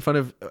sitting in front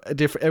of a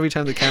different. Every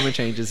time the camera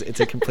changes, it's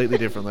a completely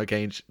different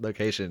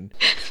location.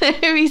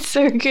 That'd be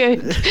so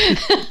good.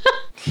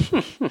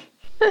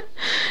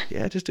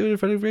 Yeah, just do it in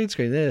front of green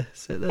screen. There,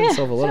 so that'll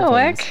solve a lot of That'll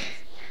problems. work.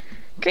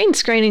 Green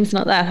screening's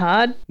not that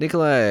hard.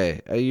 Nikolai,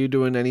 are you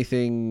doing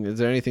anything? Is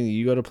there anything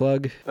you got to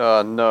plug?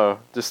 No,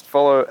 just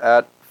follow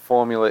at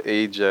Formula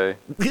EJ.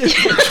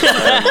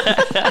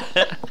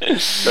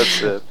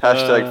 That's it.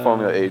 Hashtag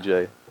Formula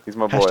EJ. He's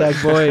my boy.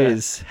 Hashtag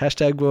boys.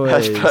 Hashtag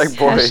boys. Hashtag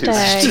boys.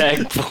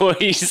 Hashtag. Tag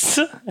boys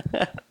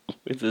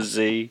with a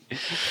Z.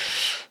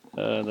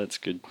 That's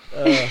good.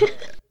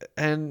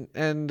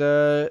 And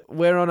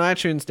we're on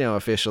iTunes now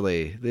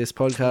officially. This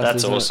podcast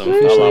That's is awesome.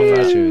 officially I love on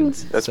that.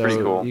 iTunes. That's so pretty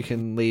cool. You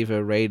can leave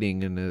a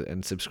rating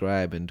and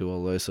subscribe and do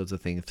all those sorts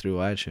of things through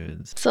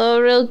iTunes. So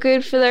real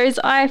good for those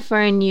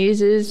iPhone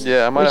users,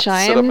 Yeah, I might which have to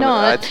I set up am an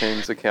not.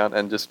 iTunes account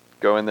and just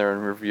go in there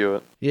and review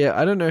it. Yeah,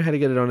 I don't know how to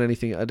get it on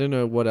anything. I don't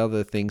know what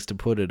other things to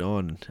put it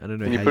on. I don't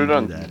know Can you how put you it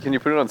on? do that. Can you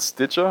put it on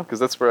Stitcher? Because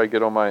that's where I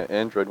get all my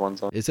Android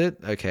ones on. Is it?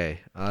 Okay.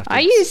 I'll have to I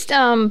used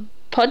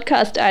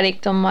Podcast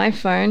Addict on my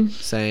phone.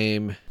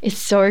 Same. It's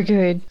so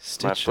good.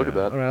 Stitcher. look at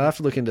that. All right, I'll have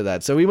to look into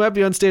that. So we might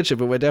be on Stitcher,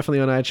 but we're definitely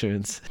on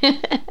iTunes.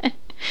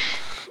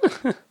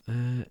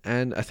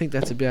 And I think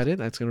that's about it.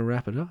 That's going to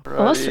wrap it up.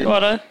 Awesome.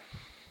 Righto.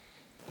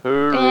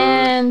 Hooroo.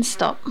 And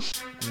stop.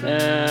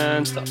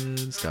 And stop.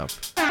 And stop.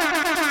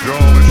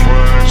 Jolly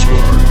swag,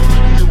 swag,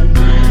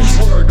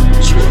 swag,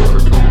 swag,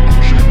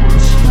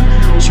 shameless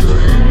videos,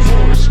 game,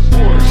 voice,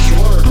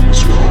 swag,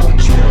 swag,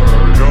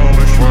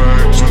 jolly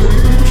swag,